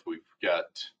you both. We've got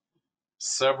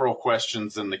several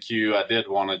questions in the queue. I did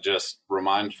want to just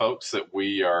remind folks that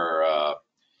we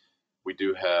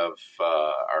do have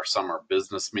our summer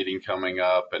business meeting coming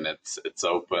up, and it's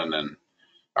open. And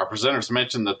our presenters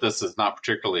mentioned that this is not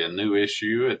particularly a new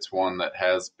issue. It's one that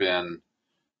has been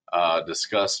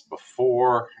discussed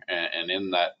before and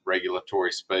in that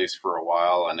regulatory space for a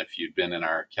while. And if you've been in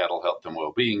our Cattle Health and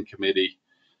Wellbeing Committee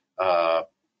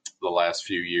the last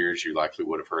few years, you likely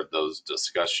would have heard those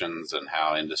discussions and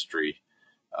how industry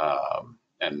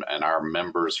and our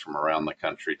members from around the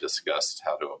country discussed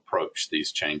how to approach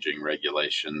these changing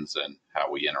regulations and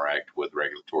how we interact with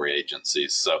regulatory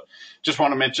agencies. So just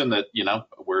want to mention that, you know,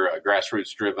 we're a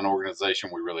grassroots driven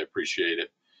organization. We really appreciate it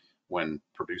when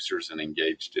producers and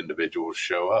engaged individuals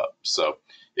show up. So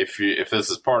if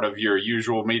this is part of your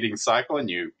usual meeting cycle and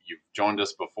you've joined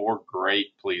us before,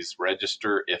 great, please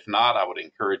register. If not, I would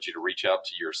encourage you to reach out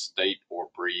to your state or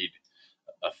breed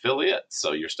affiliate.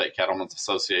 So your state cattlemen's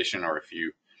association, or if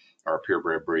you are a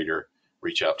purebred breeder,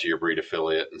 reach out to your breed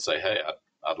affiliate and say, hey,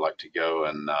 I'd like to go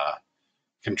and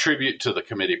contribute to the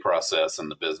committee process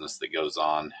and the business that goes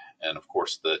on. And of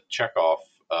course, the checkoff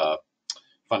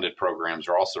funded programs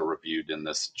are also reviewed in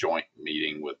this joint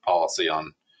meeting with policy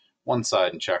on one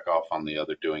side and checkoff on the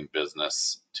other, doing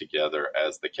business together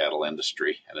as the cattle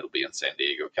industry. And it'll be in San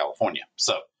Diego, California.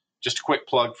 So just a quick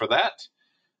plug for that.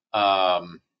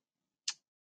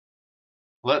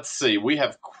 Let's see, we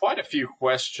have quite a few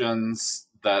questions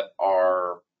that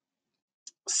are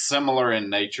similar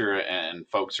in nature, and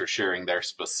folks are sharing their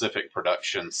specific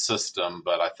production system.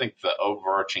 But I think the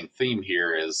overarching theme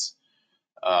here is,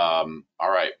 all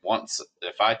right,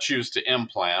 if I choose to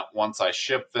implant, once I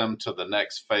ship them to the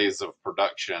next phase of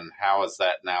production, how is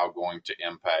that now going to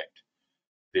impact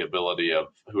the ability of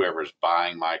whoever's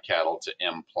buying my cattle to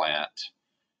implant?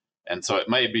 And so it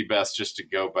may be best just to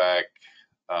go back,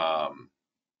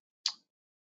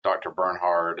 Dr.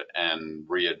 Bernhard, and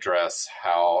readdress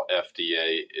how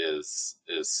FDA is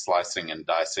slicing and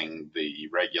dicing the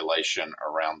regulation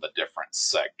around the different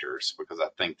sectors, because I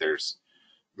think there's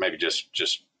maybe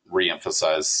just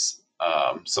reemphasize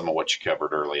some of what you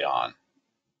covered early on.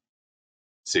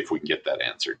 See if we can get that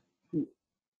answered.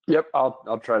 Yep,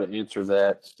 I'll try to answer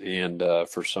that. And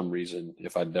for some reason,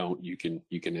 if I don't, you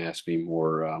can ask me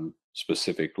more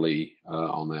specifically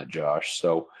on that, Josh.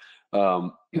 So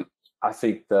I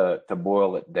think to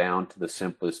boil it down to the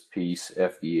simplest piece,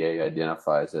 FDA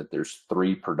identifies that there's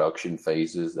 3 production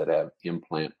phases that have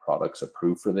implant products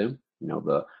approved for them. You know,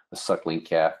 the suckling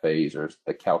calf phase, or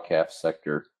the cow-calf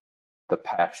sector, the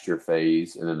pasture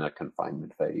phase, and then the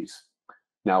confinement phase.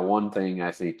 Now, one thing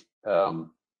I think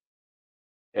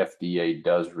FDA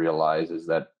does realize is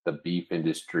that the beef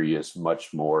industry is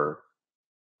much more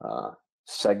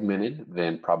segmented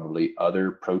than probably other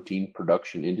protein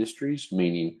production industries,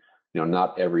 meaning, you know,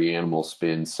 not every animal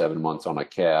spends 7 months on a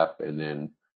calf and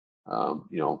then,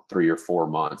 3 or 4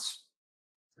 months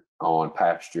on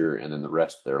pasture and then the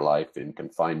rest of their life in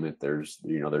confinement. There's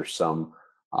some,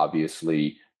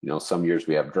 obviously, some years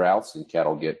we have droughts and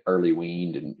cattle get early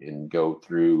weaned and go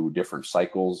through different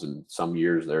cycles. And some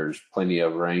years there's plenty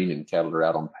of rain and cattle are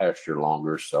out on pasture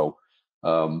longer. So,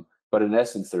 but in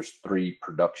essence, there's 3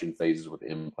 production phases with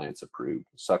implants approved: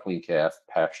 suckling calf,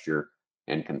 pasture,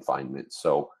 and confinement.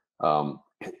 So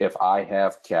if I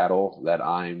have cattle that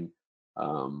I'm,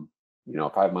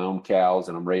 if I have my own cows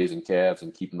and I'm raising calves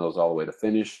and keeping those all the way to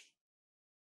finish,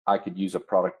 I could use a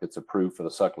product that's approved for the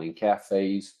suckling calf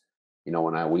phase.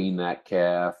 When I wean that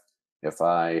calf, if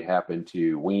I happen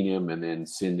to wean him and then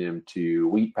send him to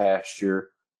wheat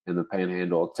pasture, in the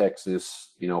Panhandle of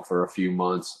Texas, for a few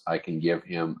months, I can give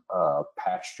him a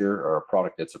pasture or a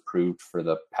product that's approved for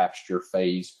the pasture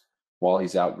phase while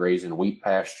he's out grazing wheat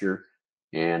pasture.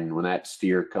 And when that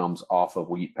steer comes off of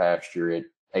wheat pasture at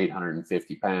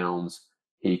 850 pounds,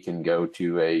 he can go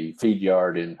to a feed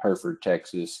yard in Hereford,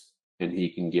 Texas, and he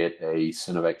can get a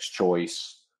Synovex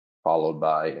Choice followed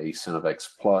by a Synovex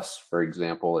Plus, for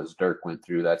example. As Dirk went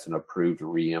through, that's an approved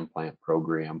reimplant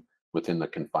program within the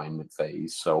confinement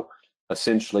phase. So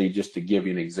essentially, just to give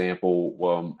you an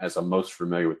example, as I'm most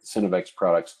familiar with the Synovex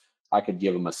products, I could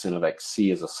give him a Synovex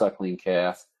C as a suckling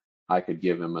calf. I could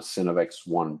give him a Synovex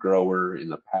 1 grower in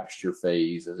the pasture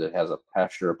phase as it has a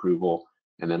pasture approval.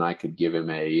 And then I could give him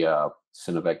a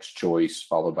Synovex Choice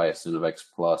followed by a Synovex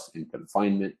Plus in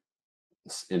confinement.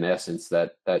 In essence,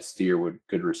 that steer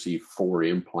could receive 4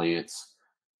 implants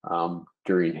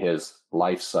during his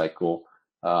life cycle,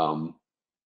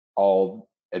 all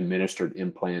administered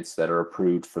implants that are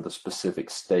approved for the specific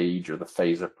stage or the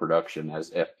phase of production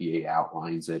as FDA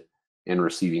outlines it, and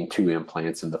receiving 2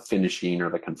 implants in the finishing or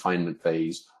the confinement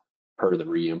phase per the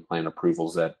reimplant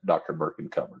approvals that Dr.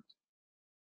 Burken covered.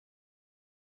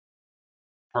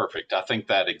 Perfect. I think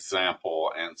that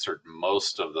example answered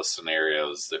most of the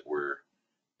scenarios that we're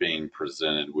being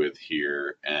presented with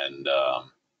here, and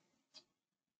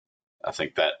I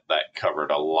think that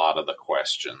covered a lot of the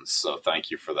questions. So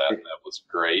thank you for that. That was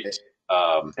great.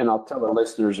 And I'll tell our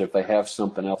listeners, if they have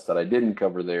something else that I didn't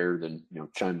cover there, then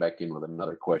chime back in with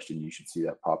another question. You should see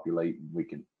that populate, and we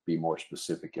can be more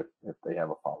specific if they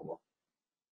have a follow-up.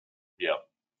 Yep.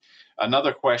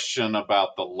 Another question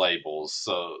about the labels.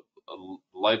 So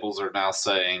labels are now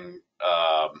saying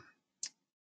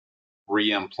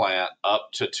reimplant up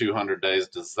to 200 days.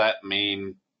 Does that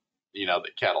mean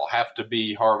that cattle have to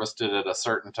be harvested at a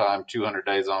certain time, 200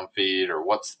 days on feed, or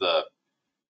what's the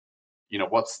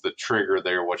trigger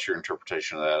there? What's your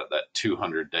interpretation of that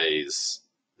 200 days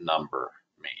number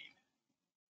mean?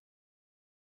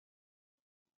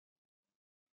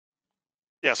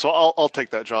 Yeah, so I'll take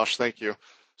that, Josh. Thank you.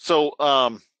 So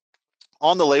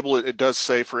on the label, it does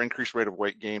say for increased rate of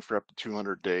weight gain for up to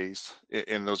 200 days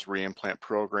in those reimplant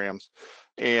programs,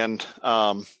 and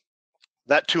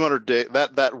that 200-day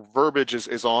that verbiage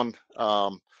is on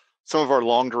some of our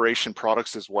long duration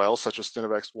products as well, such as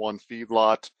Synovex 1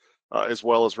 feedlot, as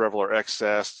well as Revelar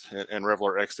XS and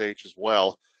Revelar XH as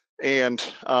well. And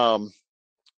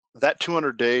that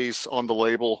 200 days on the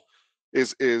label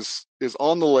is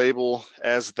on the label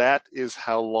as that is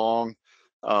how long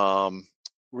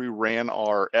we ran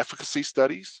our efficacy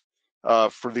studies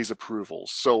for these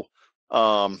approvals. So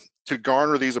to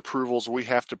garner these approvals, we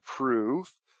have to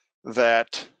prove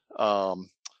that a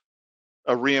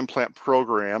reimplant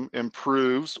program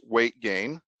improves weight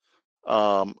gain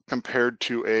compared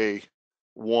to a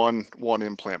one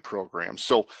implant program.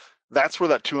 So that's where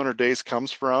that 200 days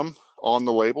comes from on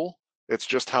the label. It's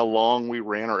just how long we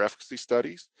ran our efficacy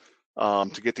studies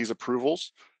to get these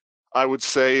approvals. I would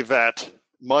say that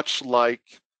much like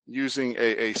using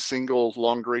a single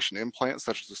long duration implant,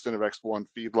 such as the Synovex 1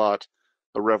 feedlot,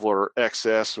 a Revelar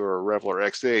XS or a Revelar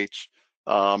XH,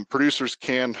 producers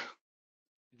can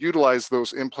utilize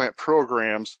those implant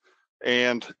programs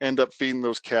and end up feeding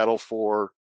those cattle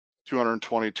for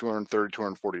 220, 230,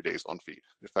 240 days on feed,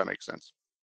 if that makes sense.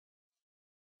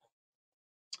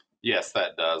 Yes,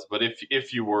 that does. But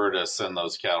if you were to send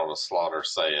those cattle to slaughter,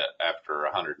 say after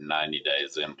 190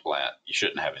 days implant, you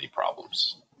shouldn't have any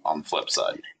problems on the flip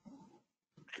side.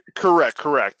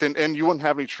 Correct. And you wouldn't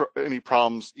have any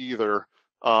problems either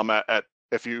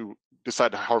if you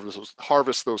decide to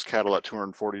harvest those cattle at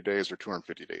 240 days or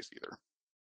 250 days either.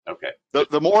 Okay.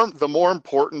 The more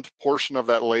important portion of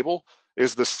that label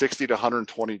is the 60 to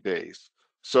 120 days.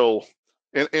 So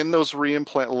in those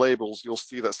reimplant labels, you'll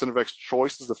see that Synovex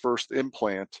Choice is the first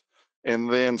implant, and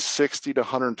then 60 to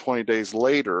 120 days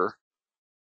later,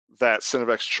 that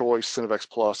Synovex Choice, Synovex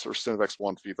Plus, or Synovex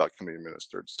 1 feedlot can be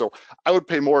administered. So I would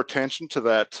pay more attention to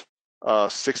that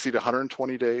 60 to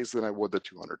 120 days than I would the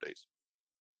 200 days.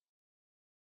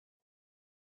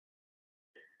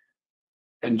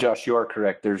 And Josh, you are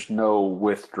correct. There's no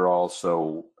withdrawal.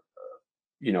 So,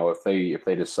 if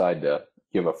they decide to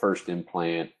give a first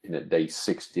implant and at day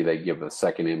 60, they give a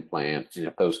second implant. And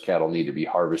if those cattle need to be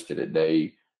harvested at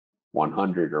day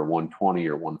 100 or 120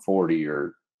 or 140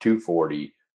 or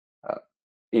 240,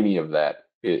 any of that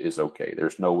is okay.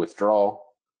 There's no withdrawal.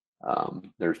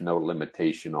 There's no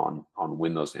limitation on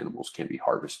when those animals can be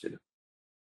harvested.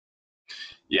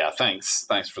 Yeah, thanks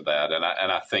for that. And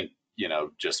I think,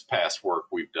 just past work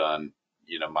we've done,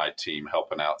 my team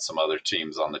helping out some other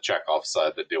teams on the checkoff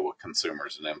side that deal with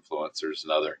consumers and influencers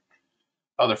and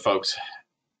other folks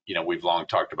we've long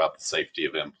talked about the safety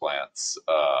of implants,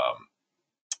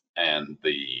 and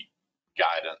the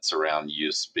guidance around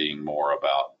use being more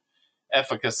about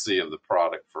efficacy of the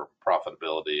product for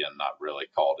profitability and not really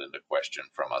called into question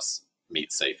from us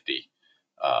meat safety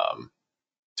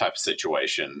type of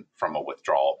situation from a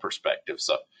withdrawal perspective.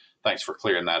 So thanks for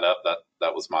clearing that up.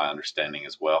 That was my understanding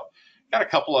as well. Got a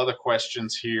couple other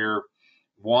questions here.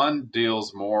 One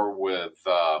deals more with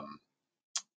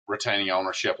retaining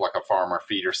ownership, like a farmer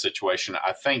feeder situation.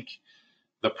 I think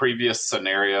the previous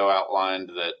scenario outlined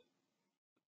that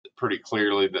pretty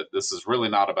clearly that this is really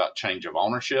not about change of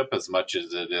ownership as much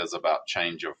as it is about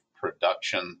change of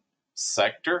production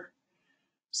sector.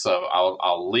 So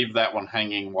I'll leave that one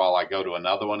hanging while I go to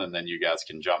another one, and then you guys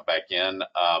can jump back in.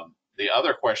 The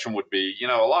other question would be, a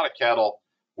lot of cattle,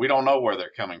 we don't know where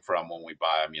they're coming from when we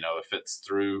buy them. If it's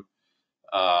through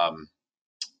a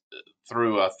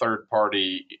third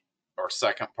party or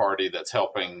second party that's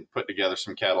helping put together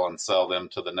some cattle and sell them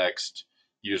to the next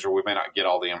user, we may not get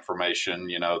all the information.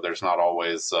 There's not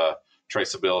always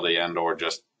traceability and or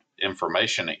just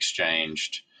information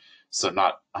exchanged. So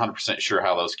not 100% sure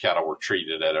how those cattle were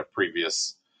treated at a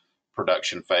previous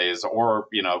production phase, or,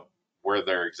 where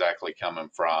they're exactly coming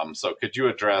from. So could you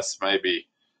address maybe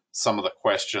some of the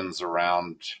questions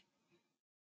around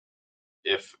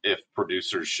if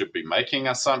producers should be making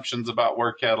assumptions about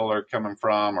where cattle are coming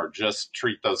from, or just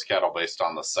treat those cattle based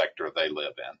on the sector they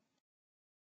live in?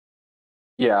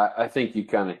 Yeah, I think you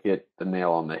kind of hit the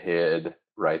nail on the head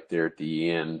right there at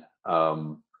the end.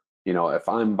 If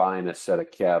I'm buying a set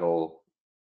of cattle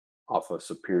off a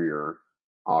superior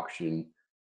auction,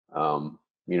 I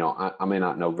may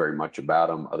not know very much about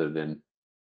them other than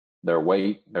their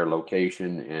weight, their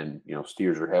location, and,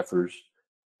 steers or heifers.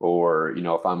 Or,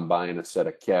 if I'm buying a set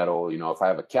of cattle, if I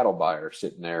have a cattle buyer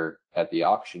sitting there at the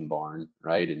auction barn,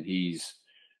 right, and he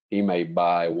may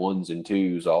buy ones and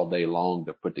twos all day long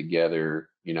to put together,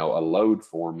 a load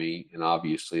for me. And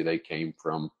obviously they came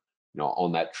from,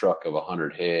 on that truck of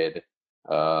 100 head,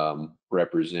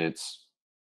 represents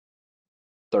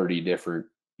 30 different,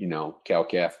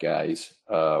 cow-calf guys,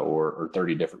 or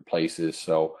 30 different places.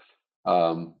 So,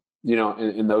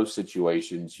 in those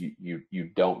situations, you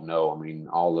don't know. I mean,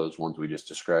 all those ones we just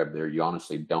described there, you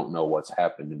honestly don't know what's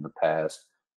happened in the past.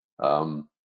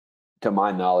 To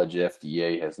my knowledge,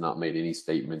 FDA has not made any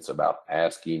statements about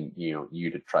asking,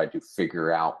 you to try to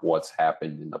figure out what's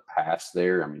happened in the past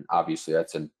there. I mean, obviously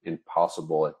that's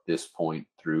impossible at this point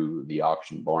through the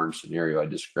auction barn scenario I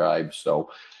described. So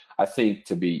I think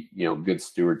to be, good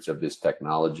stewards of this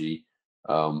technology,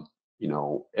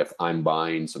 if I'm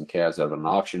buying some calves out of an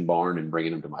auction barn and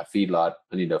bringing them to my feedlot,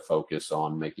 I need to focus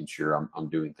on making sure I'm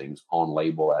doing things on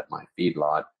label at my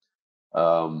feedlot.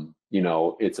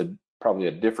 It's probably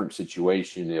a different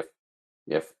situation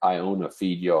if I own a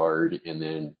feed yard and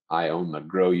then I own the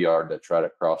grow yard that's right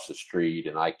across the street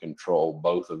and I control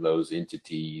both of those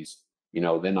entities.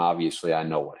 Then obviously I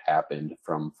know what happened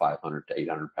from 500 to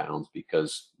 800 pounds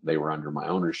because they were under my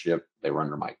ownership, they were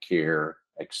under my care,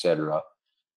 etc.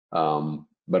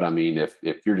 But I mean,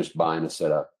 if you're just buying a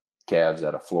set of calves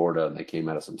out of Florida and they came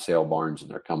out of some sale barns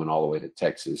and they're coming all the way to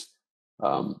Texas,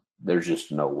 there's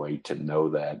just no way to know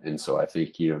that. And so I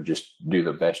think, just do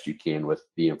the best you can with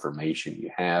the information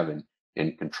you have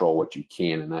and control what you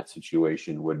can in that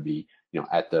situation would be,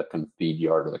 at the feed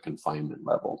yard or the confinement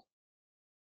level.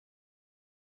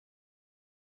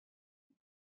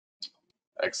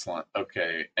 Excellent.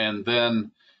 Okay. And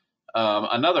then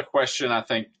another question, I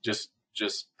think just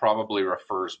probably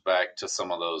refers back to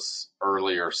some of those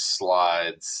earlier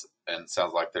slides, and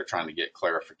sounds like they're trying to get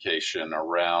clarification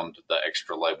around the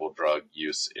extra label drug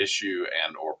use issue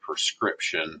and or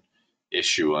prescription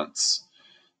issuance.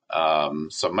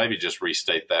 So maybe just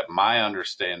restate that. My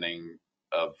understanding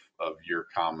of your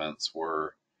comments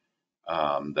were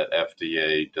that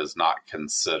FDA does not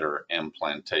consider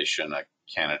implantation a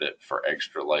candidate for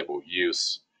extra label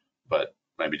use, but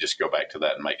maybe just go back to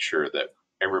that and make sure that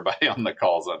everybody on the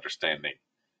call is understanding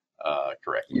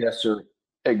correctly. Yes, sir.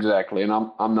 Exactly. And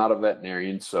I'm not a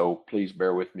veterinarian, so please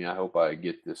bear with me. I hope I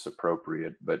get this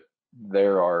appropriate, but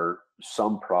there are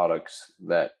some products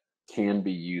that can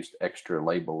be used extra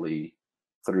labelly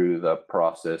through the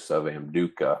process of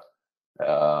AMDUCA.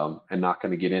 And not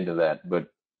going to get into that, but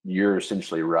you're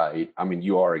essentially right. I mean,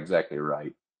 you are exactly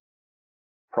right.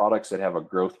 Products that have a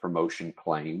growth promotion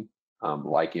claim,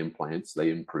 like implants,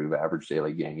 they improve average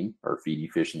daily gain or feed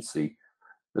efficiency.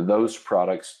 Those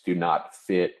products do not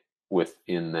fit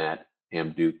within that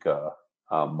AMDUCA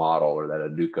model or that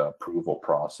AMDUCA approval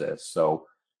process. So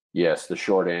yes, the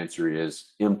short answer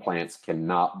is implants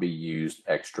cannot be used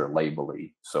extra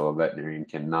labelly. So a veterinarian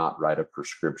cannot write a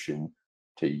prescription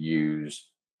to use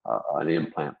an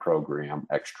implant program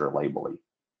extra labelly.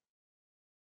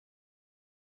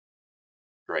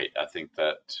 Great. I think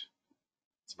that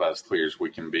it's about as clear as we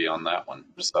can be on that one.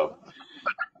 So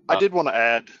I did want to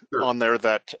add sure. on there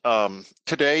that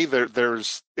today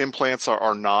there's implants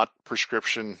are not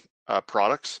prescription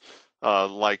products.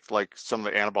 Like some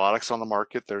of the antibiotics on the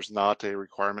market, there's not a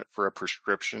requirement for a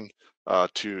prescription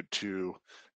to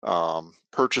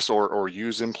purchase or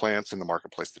use implants in the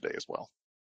marketplace today as well.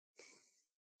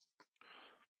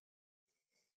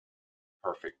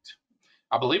 Perfect.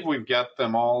 I believe we've got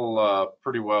them all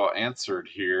pretty well answered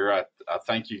here. I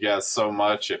thank you guys so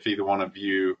much. If either one of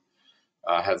you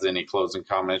has any closing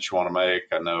comments you want to make,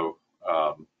 I know,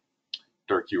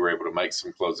 Dirk, you were able to make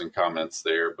some closing comments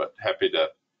there, but happy to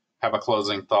have a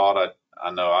closing thought.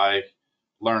 I know I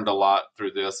learned a lot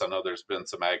through this. I know there's been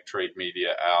some ag trade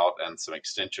media out and some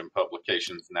extension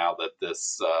publications now that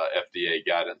this FDA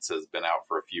guidance has been out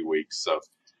for a few weeks. So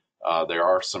there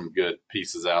are some good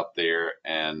pieces out there,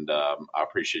 and I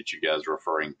appreciate you guys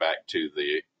referring back to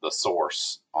the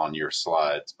source on your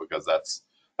slides, because that's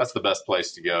the best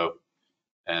place to go,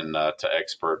 and to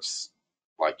experts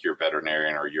like your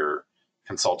veterinarian or your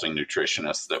consulting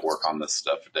nutritionists that work on this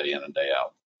stuff day in and day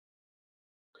out.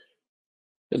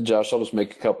 Josh, I'll just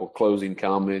make a couple closing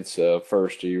comments.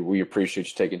 First, we appreciate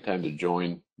you taking time to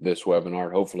join this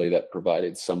webinar. Hopefully that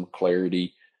provided some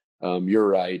clarity. You're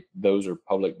right. Those are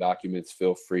public documents.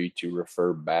 Feel free to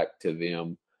refer back to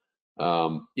them.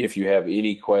 If you have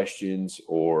any questions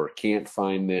or can't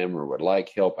find them or would like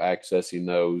help accessing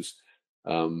those,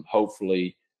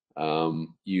 hopefully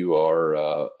you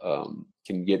are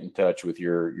can get in touch with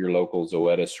your local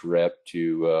Zoetis rep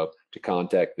to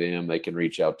contact them. They can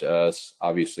reach out to us.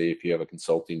 Obviously, if you have a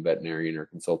consulting veterinarian or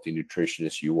consulting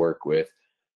nutritionist you work with,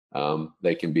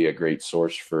 they can be a great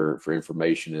source for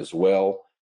information as well.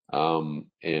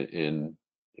 And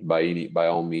by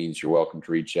all means, you're welcome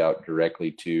to reach out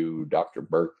directly to Dr.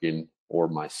 Burken or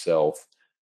myself.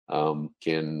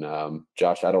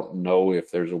 Josh, I don't know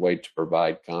if there's a way to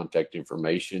provide contact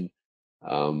information,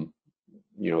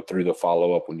 through the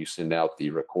follow-up when you send out the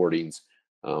recordings.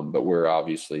 But we're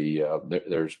obviously,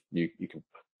 you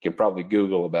can probably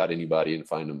Google about anybody and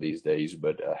find them these days,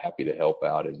 but happy to help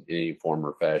out in any form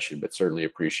or fashion, but certainly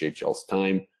appreciate y'all's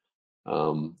time.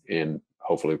 And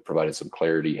hopefully provided some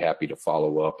clarity. Happy to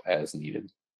follow up as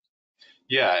needed.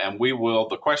 Yeah, and we will.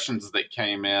 The questions that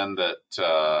came in that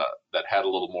had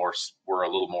were a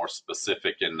little more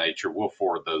specific in nature, we'll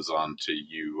forward those on to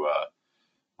you,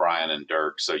 Bryan and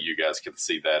Dirk, so you guys can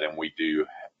see that. And we do,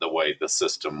 the way the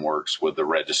system works with the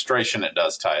registration, it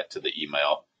does tie it to the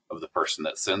email of the person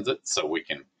that sends it, so we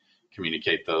can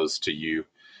communicate those to you.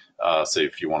 So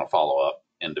if you want to follow up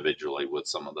individually with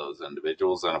some of those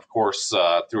individuals, and of course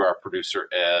through our producer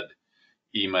Ed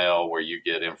email, where you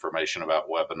get information about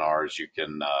webinars, you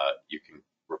can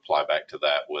reply back to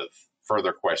that with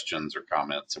further questions or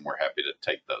comments, and we're happy to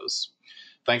take those.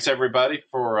 Thanks everybody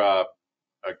for a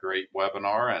great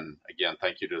webinar, and again,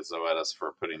 thank you to Zoetis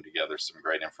for putting together some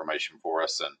great information for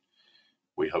us, and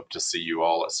we hope to see you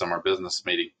all at Summer Business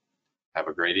Meeting. Have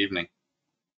a great evening.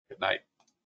 Good night.